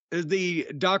the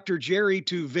Dr. Jerry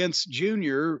to Vince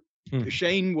Jr.,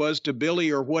 Shane was to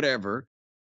Billy or whatever.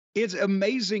 It's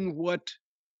amazing what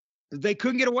they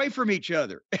couldn't get away from each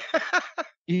other.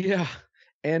 Yeah.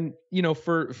 And,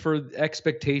 for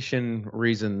expectation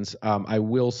reasons, I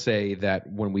will say that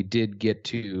when we did get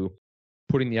to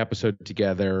putting the episode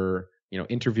together,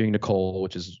 interviewing Nicole,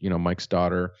 which is, Mike's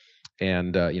daughter,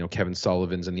 and, Kevin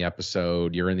Sullivan's in the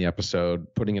episode, you're in the episode,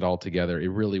 putting it all together, it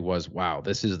really was, wow,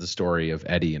 this is the story of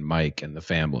Eddie and Mike and the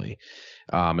family.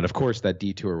 And of course, that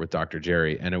detour with Dr.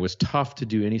 Jerry. And it was tough to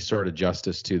do any sort of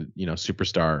justice to,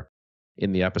 Superstar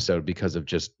in the episode because of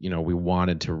just, we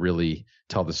wanted to really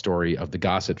tell the story of the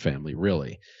Gossett family,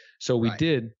 really. So we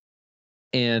did.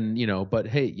 And, but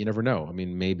hey, you never know. I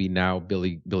mean, maybe now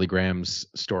Billy Graham's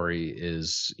story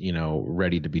is,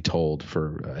 ready to be told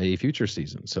for a future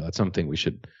season. So that's something we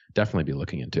should definitely be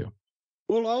looking into.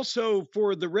 Well, also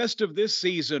for the rest of this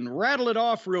season, rattle it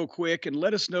off real quick and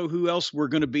let us know who else we're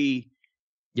going to be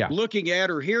looking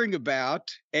at or hearing about.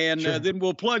 And then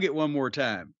we'll plug it one more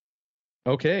time.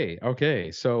 Okay.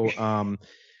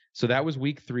 So that was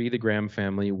week 3, the Graham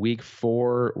family. Week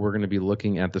 4, we're going to be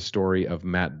looking at the story of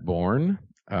Matt Bourne,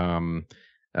 aka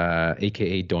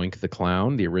Doink the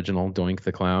Clown, the original Doink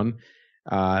the Clown.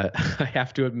 I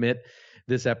have to admit,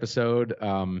 this episode,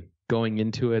 going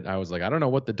into it, I was like, I don't know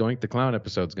what the Doink the Clown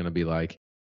episode is going to be like.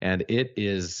 And it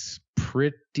is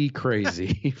pretty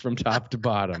crazy from top to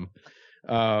bottom.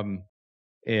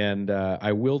 And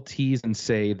I will tease and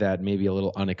say that maybe a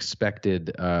little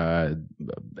unexpected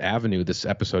avenue this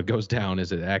episode goes down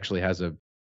is it actually has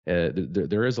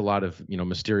there is a lot of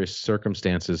mysterious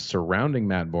circumstances surrounding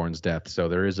Matt Bourne's death. So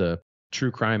there is a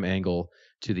true crime angle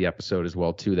to the episode as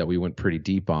well too that we went pretty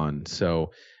deep on.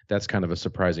 So that's kind of a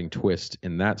surprising twist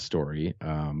in that story.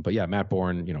 But yeah, Matt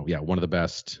Bourne, one of the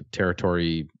best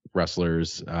territory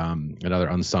wrestlers, another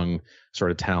unsung sort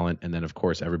of talent, and then of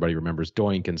course everybody remembers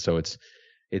Doink, and so it's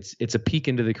a peek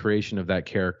into the creation of that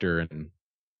character and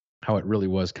how it really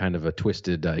was kind of a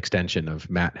twisted extension of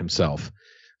Matt himself.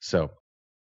 So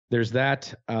there's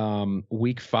that.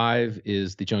 Week 5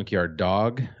 is the Junkyard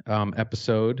Dog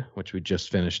episode, which we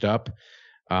just finished up.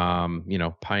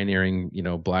 Pioneering,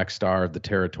 Black Star of the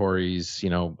Territories.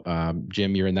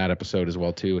 Jim, you're in that episode as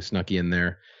well too. Snuck you in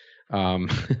there. Well,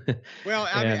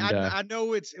 I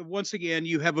know it's, once again,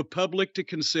 you have a public to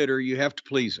consider. You have to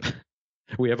please them.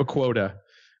 We have a quota.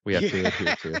 We have to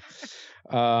adhere to.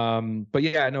 But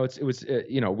yeah, no,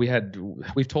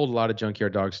 we've told a lot of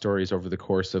Junkyard Dog stories over the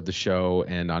course of the show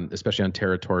and especially on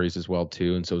territories as well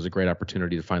too. And so it was a great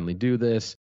opportunity to finally do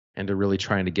this and to really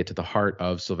trying to get to the heart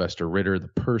of Sylvester Ritter, the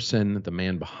person, the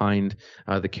man behind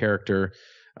the character.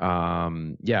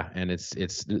 And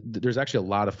there's actually a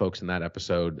lot of folks in that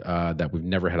episode that we've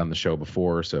never had on the show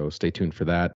before. So stay tuned for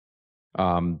that.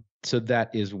 So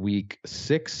that is week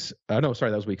 6. That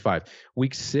was week 5.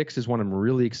 Week 6 is one I'm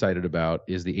really excited about,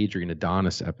 is the Adrian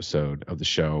Adonis episode of the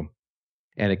show.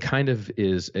 And it kind of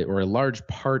is, or a large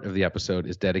part of the episode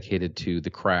is dedicated to the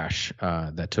crash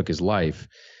that took his life,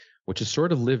 which has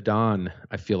sort of lived on,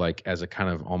 I feel like, as a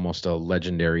kind of almost a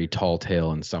legendary tall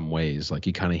tale in some ways. Like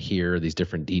you kind of hear these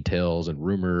different details and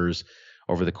rumors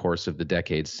over the course of the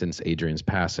decades since Adrian's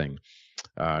passing.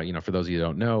 For those of you who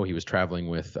don't know, he was traveling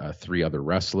with 3 other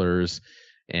wrestlers,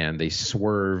 and they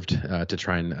swerved to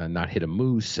try and not hit a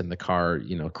moose, and the car,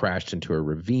 crashed into a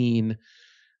ravine,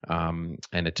 and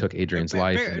it took Adrian's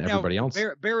life and everybody else.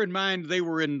 Bear in mind, they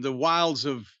were in the wilds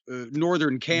of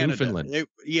northern Canada.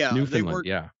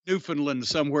 Newfoundland. Newfoundland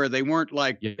somewhere. They weren't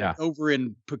like over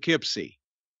in Poughkeepsie.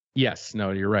 Yes,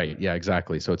 no, you're right. Yeah,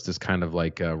 exactly. So it's this kind of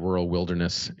like a rural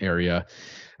wilderness area.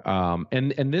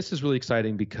 And this is really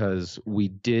exciting because we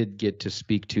did get to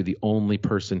speak to the only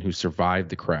person who survived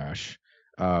the crash,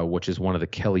 which is one of the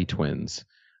Kelly twins,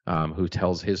 who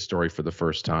tells his story for the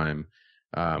first time,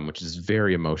 which is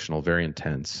very emotional, very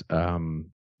intense. I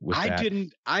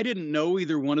didn't know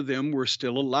either one of them were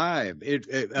still alive.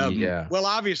 Well,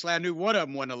 obviously I knew one of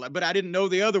them wasn't alive, but I didn't know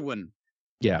the other one.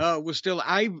 Was still.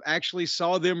 I actually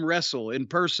saw them wrestle in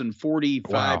person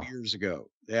 45 years ago.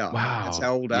 Yeah, wow, that's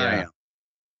how old I am.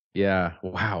 Yeah,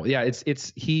 wow. Yeah,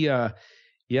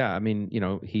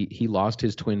 he lost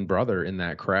his twin brother in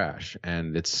that crash,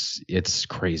 and it's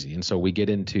crazy. And so we get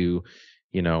into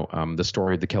the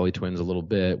story of the Kelly twins a little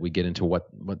bit. We get into what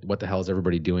the hell is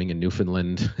everybody doing in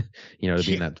Newfoundland, to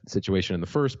be in that situation in the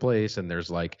first place. And and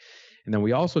then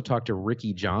we also talked to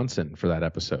Ricky Johnson for that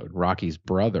episode, Rocky's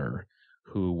brother,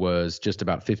 who was just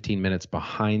about 15 minutes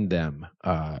behind them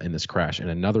in this crash in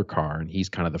another car. And he's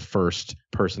kind of the first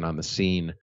person on the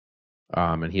scene.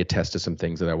 And he attests to some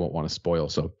things that I won't want to spoil.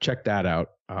 So check that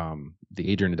out.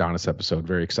 Adrian Adonis episode.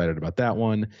 Very excited about that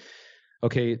one.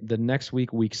 Okay, the next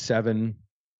week, week 7,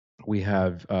 we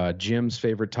have Jim's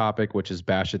favorite topic, which is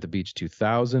Bash at the Beach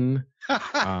 2000.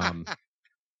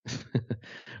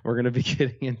 We're going to be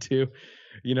getting into,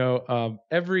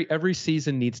 every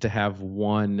season needs to have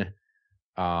one,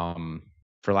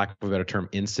 for lack of a better term,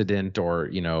 incident or,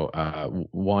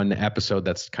 one episode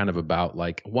that's kind of about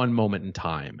like one moment in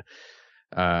time.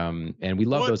 And we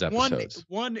love those episodes.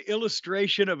 One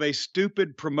illustration of a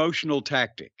stupid promotional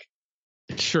tactic.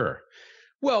 Sure.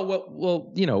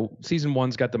 Well, season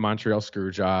 1's got the Montreal screw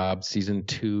job. Season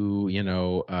 2,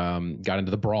 got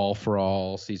into the Brawl for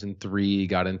All. Season 3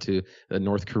 got into the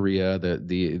North Korea,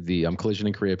 the Collision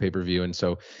in Korea pay-per-view. And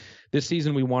so this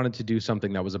season we wanted to do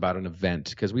something that was about an event,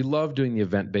 because we love doing the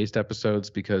event-based episodes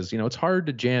because, it's hard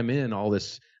to jam in all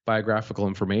this biographical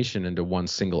information into one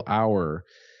single hour.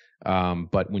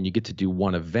 But when you get to do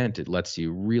one event, it lets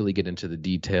you really get into the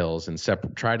details and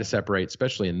try to separate,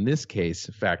 especially in this case,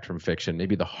 fact from fiction.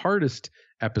 Maybe the hardest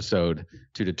episode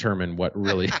to determine what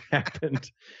really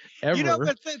happened ever.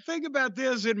 But think about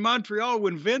this. In Montreal,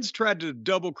 when Vince tried to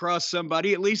double cross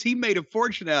somebody, at least he made a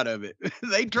fortune out of it.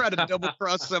 They try to double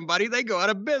cross somebody, they go out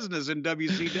of business in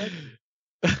WCW.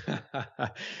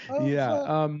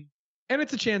 Yeah. And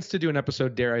it's a chance to do an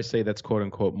episode, dare I say, that's quote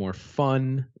unquote more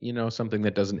fun, something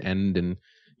that doesn't end in,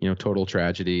 total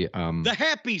tragedy. The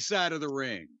happy side of the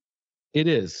ring. It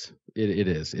is. It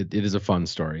is. It is a fun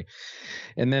story.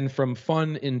 And then from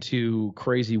fun into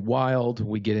crazy wild,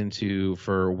 we get into,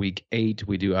 for week 8,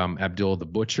 we do Abdul the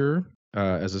Butcher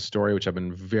as a story, which I've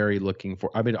been very looking for.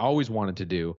 I've been always wanted to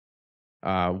do.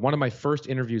 One of my first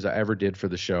interviews I ever did for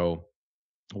the show,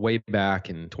 way back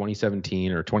in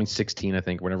 2017 or 2016, I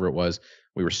think, whenever it was,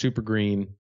 we were super green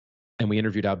and we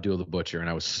interviewed Abdul the Butcher. And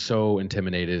I was so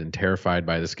intimidated and terrified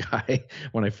by this guy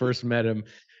when I first met him.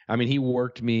 I mean, he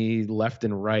worked me left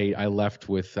and right. I left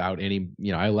without any,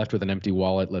 I left with an empty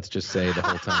wallet, let's just say, the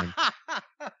whole time.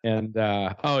 And,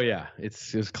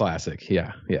 it was classic.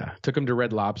 Yeah. Took him to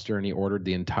Red Lobster and he ordered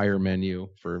the entire menu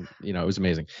for, it was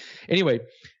amazing. Anyway.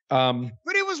 But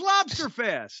it was Lobster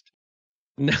Fest.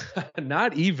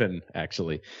 Not even,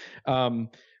 actually.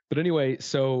 But anyway,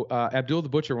 so Abdul the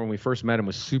Butcher, when we first met him,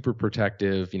 was super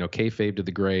protective, kayfabe to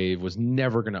the grave, was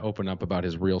never going to open up about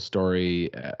his real story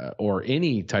or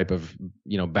any type of,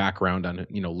 background on,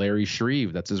 Larry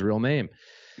Shreve. That's his real name.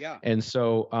 Yeah. And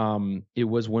so it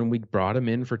was when we brought him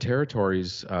in for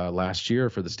Territories last year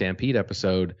for the Stampede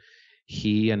episode,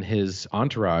 he and his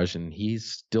entourage, and he's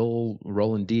still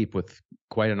rolling deep with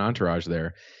quite an entourage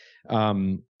there.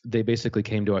 They basically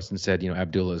came to us and said,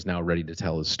 Abdullah is now ready to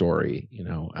tell his story,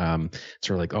 so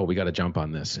we're like, oh, we got to jump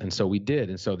on this. And so we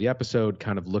did. And so the episode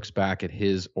kind of looks back at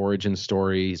his origin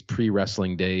story, his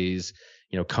pre-wrestling days,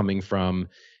 coming from,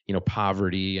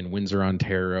 poverty in Windsor,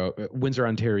 Ontario.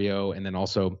 And then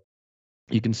also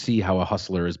you can see how a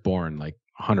hustler is born, like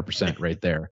 100% right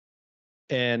there.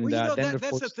 And then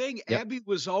that's the thing. Yep. Abby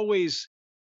was always,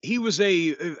 he was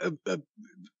a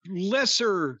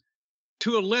lesser,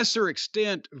 to a lesser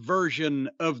extent, version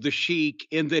of the Sheik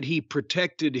in that he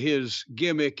protected his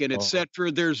gimmick and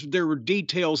etc. There were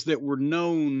details that were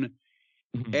known,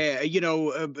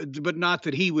 but not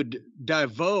that he would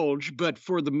divulge. But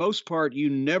for the most part, you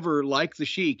never, like the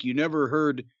Sheik, you never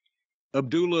heard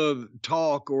Abdullah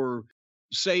talk or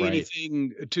say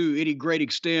anything to any great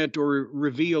extent or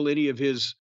reveal any of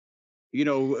his,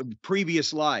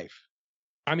 previous life.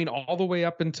 I mean, all the way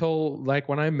up until like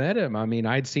when I met him. I mean,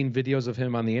 I'd seen videos of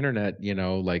him on the internet,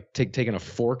 like taking a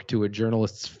fork to a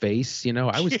journalist's face.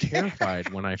 I was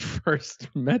terrified when I first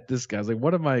met this guy. I was like,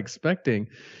 what am I expecting?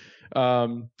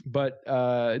 No,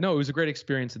 it was a great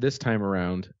experience this time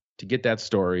around to get that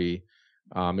story.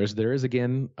 There is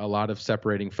again a lot of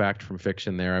separating fact from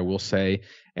fiction there, I will say,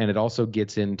 and it also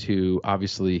gets into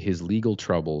obviously his legal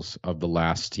troubles of the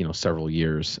last several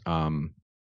years.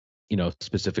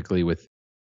 Specifically with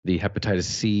the hepatitis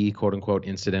C, quote unquote,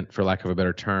 incident, for lack of a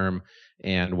better term,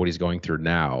 and what he's going through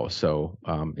now. So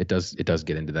it does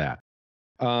get into that.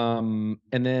 And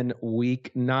then week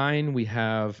 9, we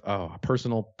have a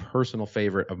personal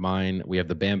favorite of mine. We have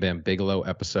the Bam Bam Bigelow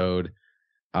episode.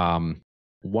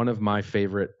 One of my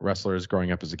favorite wrestlers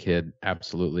growing up as a kid,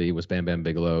 absolutely, was Bam Bam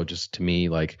Bigelow. Just to me,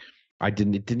 like, I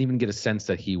didn't even get a sense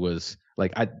that he was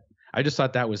like, I just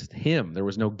thought that was him. There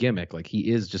was no gimmick. Like, he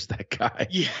is just that guy.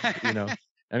 Yeah.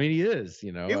 I mean, he is,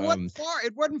 It wasn't far.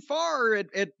 It wasn't far at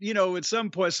some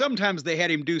point. Sometimes they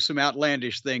had him do some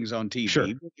outlandish things on TV. Sure.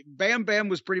 Bam Bam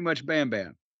was pretty much Bam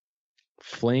Bam.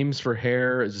 Flames for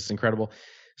hair is just incredible.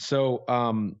 So,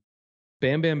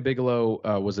 Bam Bam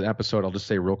Bigelow was an episode, I'll just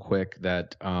say real quick,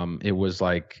 that it was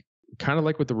like kind of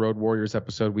like with the Road Warriors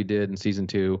episode we did in season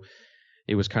 2.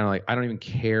 It was kind of like, I don't even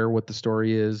care what the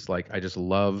story is. Like, I just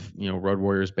love, Road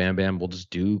Warriors, Bam Bam. We'll just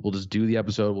do the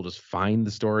episode. We'll just find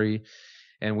the story.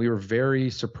 And we were very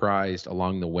surprised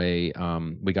along the way.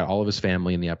 We got all of his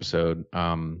family in the episode.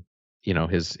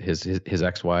 His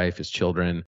ex-wife, his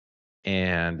children,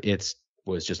 and it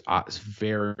was just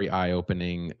very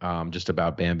eye-opening. Just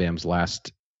about Bam Bam's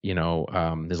last,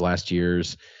 his last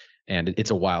years. And it's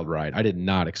a wild ride. I did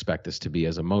not expect this to be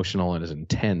as emotional and as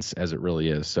intense as it really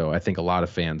is. So I think a lot of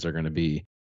fans are going to be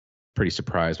pretty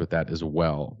surprised with that as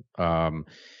well. And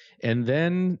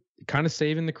then kind of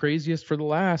saving the craziest for the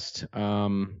last,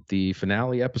 the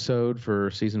finale episode for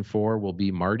season 4 will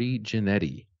be Marty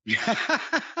Jannetty.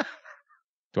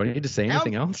 Do I need to say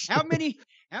anything else? How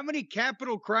many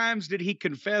capital crimes did he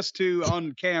confess to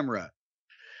on camera?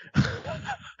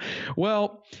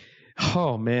 Well,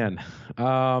 oh man,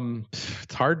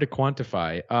 it's hard to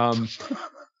quantify.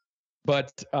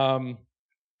 But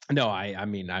no, I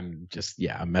mean, I'm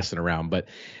messing around. But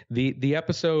the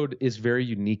episode is very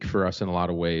unique for us in a lot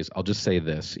of ways. I'll just say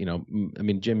this, I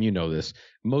mean, Jim, you know this.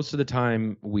 Most of the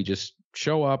time, we just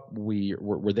show up.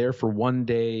 We're there for one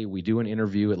day. We do an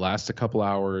interview. It lasts a couple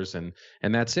hours, and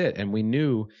that's it. And we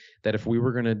knew that if we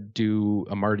were going to do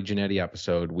a Marty Jannetty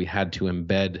episode, we had to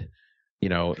embed,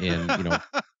 in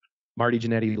Marty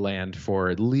Jannetty land for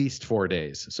at least 4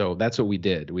 days. So that's what we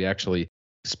did. We actually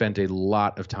spent a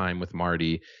lot of time with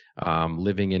Marty,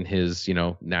 living in his,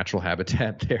 natural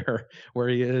habitat there where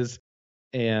he is.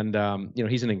 And,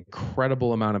 he's in an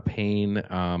incredible amount of pain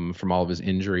from all of his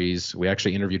injuries. We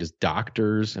actually interviewed his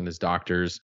doctors, and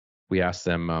we asked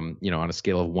them, on a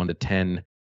scale of 1 to 10,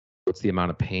 what's the amount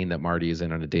of pain that Marty is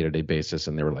in on a day-to-day basis?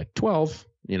 And they were like 12,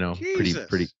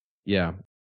 pretty, yeah.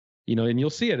 And you'll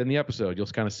see it in the episode. You'll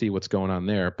kind of see what's going on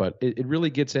there. But it really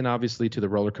gets in, obviously, to the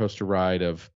roller coaster ride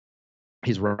of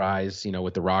his rise,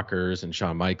 with the Rockers and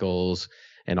Shawn Michaels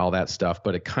and all that stuff.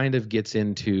 But it kind of gets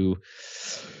into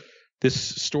this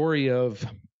story of,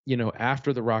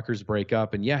 after the Rockers break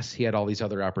up, and yes, he had all these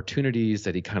other opportunities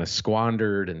that he kind of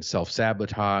squandered and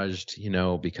self-sabotaged,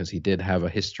 because he did have a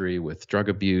history with drug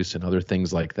abuse and other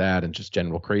things like that and just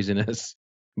general craziness.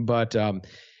 But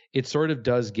it sort of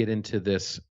does get into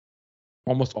this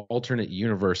almost alternate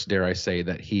universe, dare I say,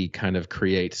 that he kind of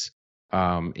creates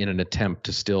in an attempt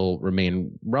to still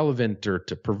remain relevant or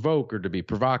to provoke or to be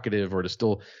provocative or to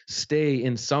still stay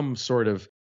in some sort of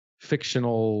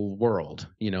fictional world,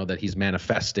 that he's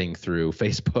manifesting through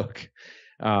Facebook.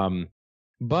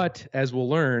 But as we'll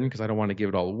learn, because I don't want to give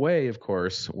it all away, of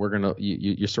course,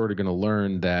 you're sort of going to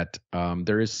learn that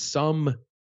there is some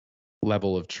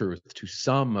level of truth to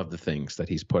some of the things that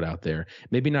he's put out there.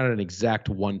 Maybe not an exact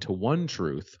one-to-one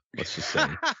truth, let's just say.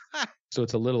 So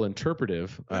it's a little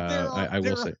interpretive, I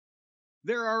will say.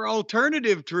 There are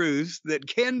alternative truths that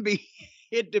can be.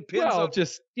 It depends. Well,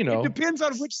 it depends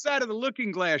on which side of the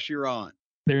looking glass you're on.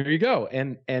 There you go.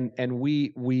 And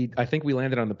we I think we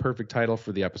landed on the perfect title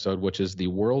for the episode, which is The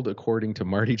World According to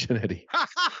Marty Jannetty.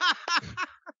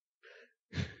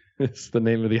 It's the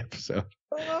name of the episode.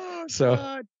 Oh,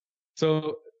 God.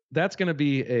 So that's going to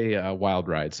be a wild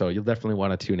ride. So you'll definitely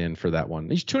want to tune in for that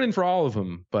one. You should tune in for all of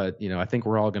them, but I think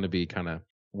we're all going to be kind of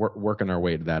working our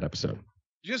way to that episode.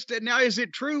 Just now, is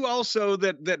it true also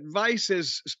that Vice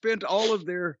has spent all of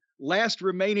their last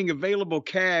remaining available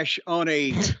cash on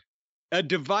a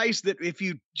device that if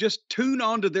you just tune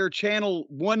onto their channel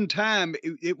one time,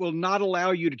 it will not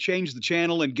allow you to change the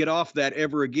channel and get off that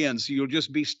ever again. So you'll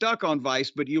just be stuck on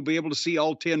Vice, but you'll be able to see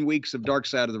all 10 weeks of Dark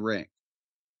Side of the Ring.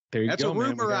 There you That's go, a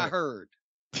rumor man. I heard.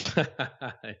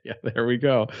 Yeah, there we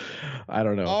go. I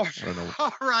don't know. All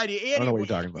righty. Anyway, I don't know what you're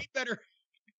talking about.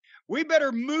 We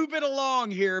better move it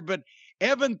along here. But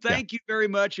Evan, thank you very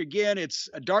much. Again, it's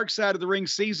a Dark Side of the Ring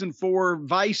Season 4,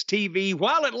 Vice TV.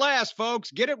 While it lasts,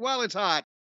 folks, get it while it's hot.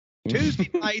 Tuesday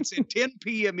nights at 10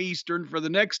 p.m. Eastern for the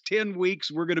next 10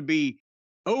 weeks. We're going to be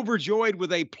overjoyed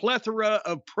with a plethora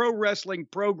of pro wrestling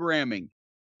programming.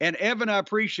 And Evan, I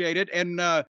appreciate it. And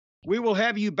we will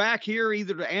have you back here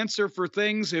either to answer for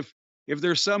things if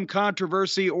there's some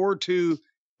controversy or to,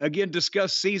 again,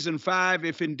 discuss Season 5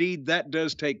 if indeed that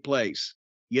does take place.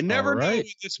 You never know in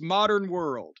this modern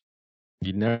world.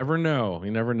 You never know.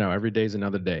 You never know. Every day's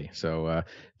another day. So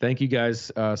thank you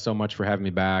guys so much for having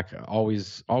me back.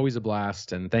 Always a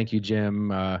blast. And thank you, Jim,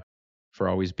 for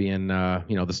always being,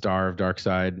 the star of Dark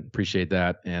Side. Appreciate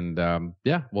that. And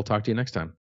we'll talk to you next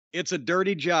time. It's a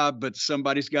dirty job, but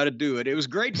somebody's got to do it. It was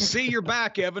great to see your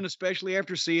back, Evan, especially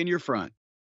after seeing your front.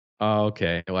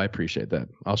 Okay. Well, I appreciate that.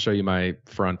 I'll show you my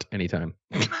front anytime.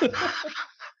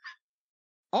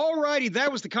 All righty,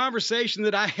 that was the conversation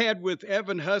that I had with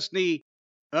Evan Husney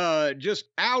just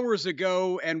hours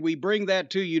ago, and we bring that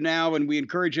to you now, and we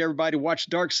encourage everybody to watch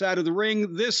Dark Side of the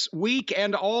Ring this week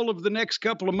and all of the next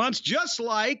couple of months, just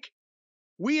like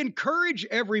we encourage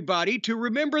everybody to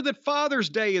remember that Father's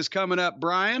Day is coming up,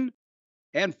 Brian.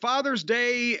 And Father's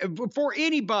Day, for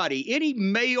anybody, any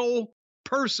male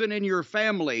person in your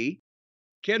family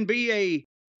can be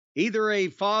either a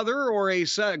father or a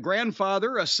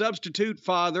grandfather, a substitute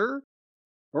father,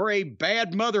 or a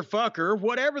bad motherfucker,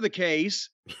 whatever the case.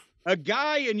 A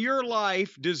guy in your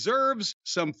life deserves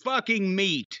some fucking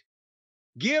meat.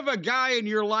 Give a guy in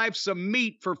your life some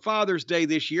meat for Father's Day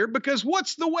this year, because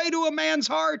what's the way to a man's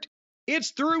heart?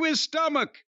 It's through his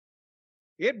stomach.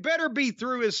 It better be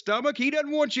through his stomach. He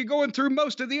doesn't want you going through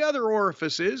most of the other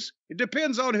orifices. It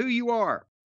depends on who you are.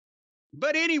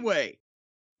 But anyway,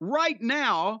 right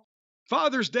now,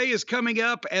 Father's Day is coming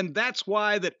up, and that's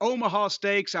why that Omaha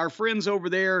Steaks, our friends over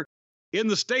there in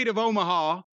the state of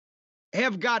Omaha,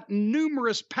 have got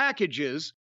numerous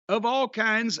packages of all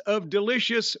kinds of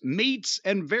delicious meats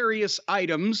and various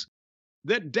items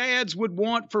that dads would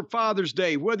want for Father's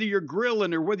Day, whether you're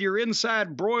grilling or whether you're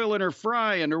inside broiling or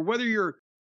frying or whether you're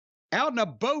out in a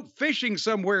boat fishing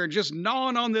somewhere and just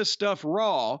gnawing on this stuff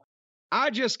raw. I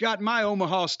just got my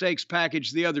Omaha Steaks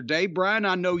package the other day. Brian,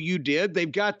 I know you did.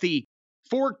 They've got the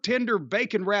fork tender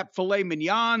bacon wrap filet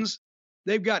mignons.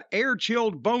 They've got air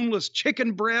chilled boneless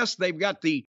chicken breasts. They've got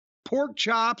the pork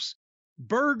chops,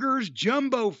 burgers,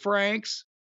 jumbo franks,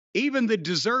 even the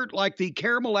dessert like the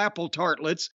caramel apple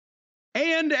tartlets.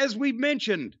 And as we've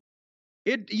mentioned,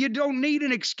 you don't need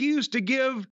an excuse to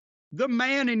give the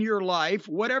man in your life,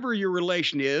 whatever your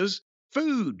relation is,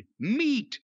 food,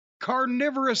 meat,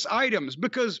 carnivorous items,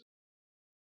 because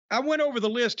I went over the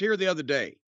list here the other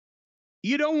day.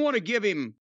 You don't want to give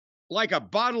him like a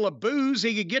bottle of booze.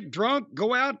 He could get drunk,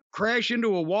 go out, crash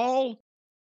into a wall.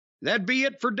 That'd be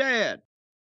it for dad.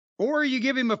 Or you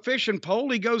give him a fishing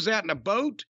pole. He goes out in a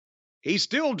boat. He's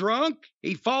still drunk.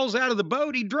 He falls out of the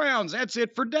boat. He drowns. That's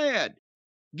it for dad.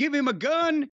 Give him a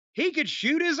gun. He could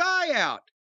shoot his eye out,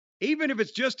 even if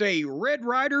it's just a Red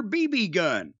Ryder BB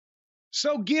gun.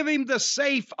 So give him the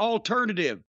safe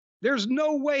alternative. There's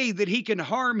no way that he can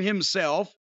harm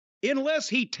himself unless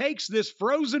he takes this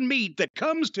frozen meat that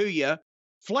comes to you,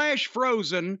 flash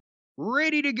frozen,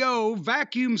 ready to go,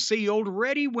 vacuum sealed,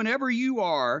 ready whenever you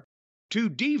are to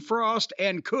defrost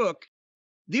and cook.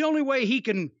 The only way he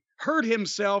can hurt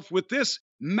himself with this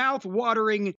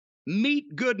mouth-watering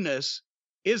meat goodness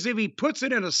is if he puts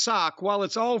it in a sock while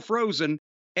it's all frozen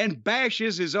and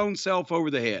bashes his own self over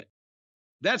the head.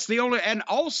 That's the only, and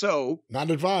also...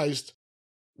 Not advised.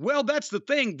 Well, that's the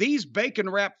thing. These bacon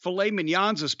wrap filet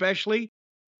mignons especially,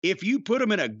 if you put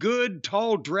them in a good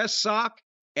tall dress sock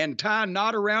and tie a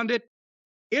knot around it,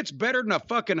 it's better than a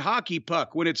fucking hockey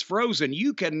puck when it's frozen.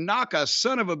 You can knock a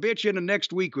son of a bitch into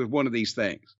next week with one of these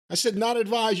things. I said not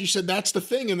advised. You said that's the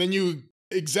thing, and then you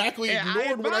exactly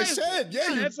ignored what I said.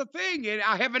 Yeah, that's the thing.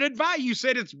 I haven't advised. You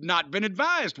said it's not been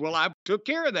advised. Well, I took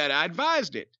care of that. I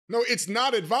advised it. No, it's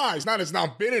not advised. Not it's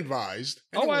not been advised.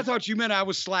 Anyway. Oh, I thought you meant I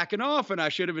was slacking off, and I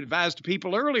should have advised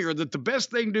people earlier that the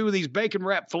best thing to do with these bacon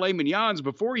wrap filet mignons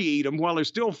before you eat them while they're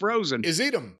still frozen is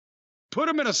eat them. Put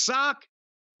them in a sock,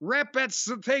 wrap that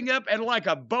thing up, and like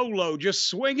a bolo, just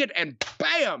swing it and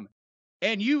bam!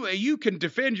 And you can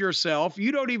defend yourself.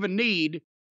 You don't even need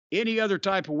any other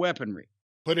type of weaponry.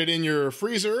 Put it in your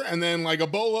freezer and then like a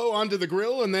bolo onto the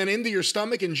grill and then into your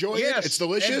stomach. Enjoy it. It's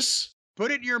delicious.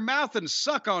 Put it in your mouth and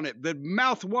suck on it. The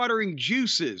mouth-watering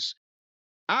juices.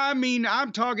 I mean,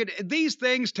 I'm talking, these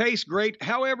things taste great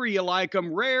however you like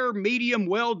them. Rare, medium,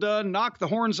 well done. Knock the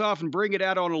horns off and bring it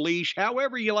out on a leash.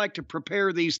 However you like to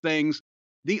prepare these things.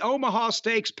 The Omaha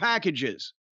Steaks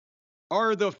packages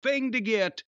are the thing to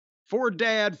get for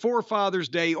dad, for Father's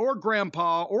Day, or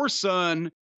grandpa, or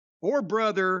son, or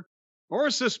brother, or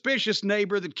a suspicious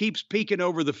neighbor that keeps peeking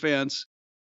over the fence.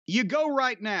 You go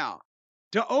right now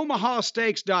to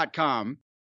omahasteaks.com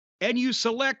and you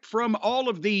select from all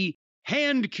of the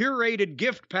hand-curated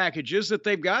gift packages that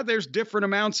they've got. There's different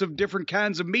amounts of different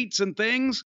kinds of meats and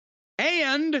things.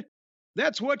 And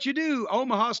that's what you do.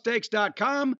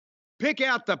 omahasteaks.com. Pick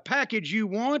out the package you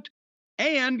want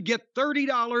and get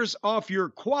 $30 off your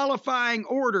qualifying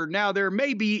order. Now, there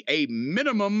may be a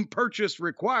minimum purchase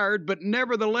required, but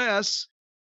nevertheless,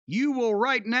 you will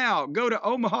right now go to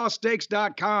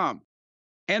omahasteaks.com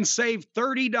and save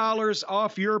 $30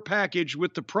 off your package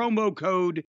with the promo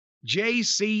code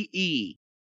JCE.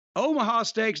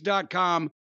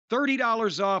 omahasteaks.com,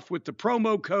 $30 off with the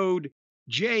promo code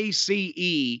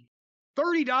JCE.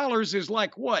 $30 is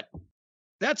like what?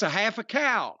 That's a half a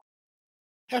cow.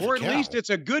 Or at least it's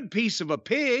a good piece of a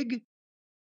pig,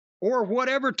 or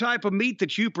whatever type of meat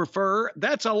that you prefer.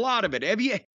 That's a lot of it.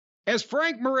 As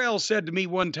Frank Morrell said to me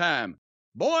one time,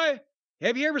 boy,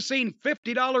 have you ever seen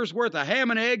 $50 worth of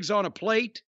ham and eggs on a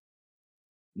plate?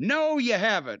 No, you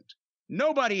haven't.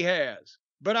 Nobody has.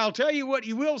 But I'll tell you what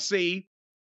you will see.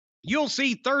 You'll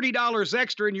see $30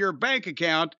 extra in your bank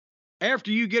account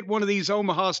after you get one of these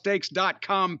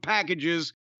omahasteaks.com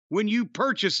packages when you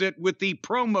purchase it with the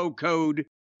promo code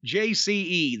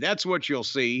JCE. That's what you'll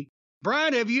see.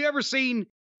 Brian, have you ever seen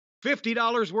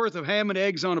 $50 worth of ham and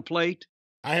eggs on a plate?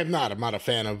 I have not. I'm not a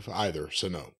fan of either, so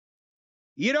no.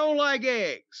 You don't like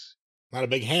eggs? Not a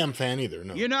big ham fan either,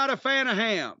 no. You're not a fan of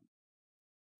ham?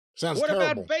 Sounds terrible.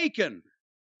 What about bacon?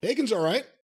 Bacon's all right.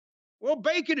 Well,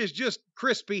 bacon is just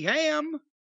crispy ham.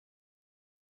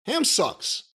 Ham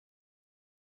sucks.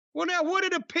 Well, now, what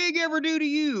did a pig ever do to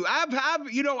you?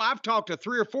 I've talked to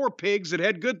 3 or 4 pigs that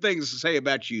had good things to say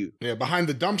about you. Yeah, behind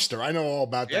the dumpster. I know all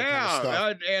about that kind of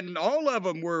stuff. And all of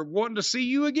them were wanting to see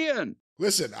you again.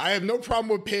 Listen, I have no problem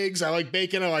with pigs. I like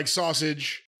bacon. I like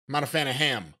sausage. I'm not a fan of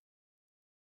ham.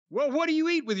 Well, what do you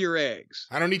eat with your eggs?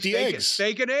 I don't eat the eggs.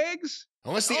 Steak and eggs?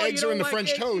 Unless the eggs are in the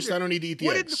French toast, either. I don't need to eat the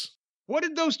eggs. What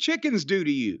did those chickens do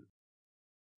to you?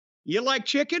 You like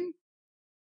chicken?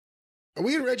 Are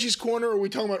we in Reggie's Corner or are we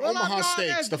talking about Omaha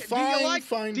Steaks?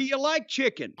 Do you like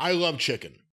chicken? I love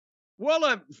chicken.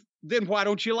 Well, then why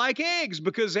don't you like eggs?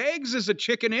 Because eggs is a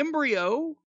chicken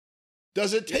embryo.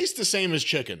 Does it taste the same as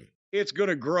chicken? It's going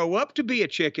to grow up to be a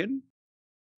chicken.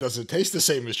 Does it taste the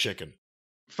same as chicken?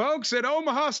 Folks, at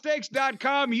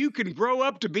omahasteaks.com, you can grow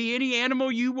up to be any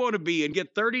animal you want to be and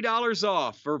get $30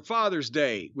 off for Father's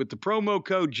Day with the promo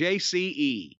code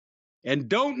JCE. And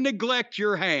don't neglect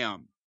your ham.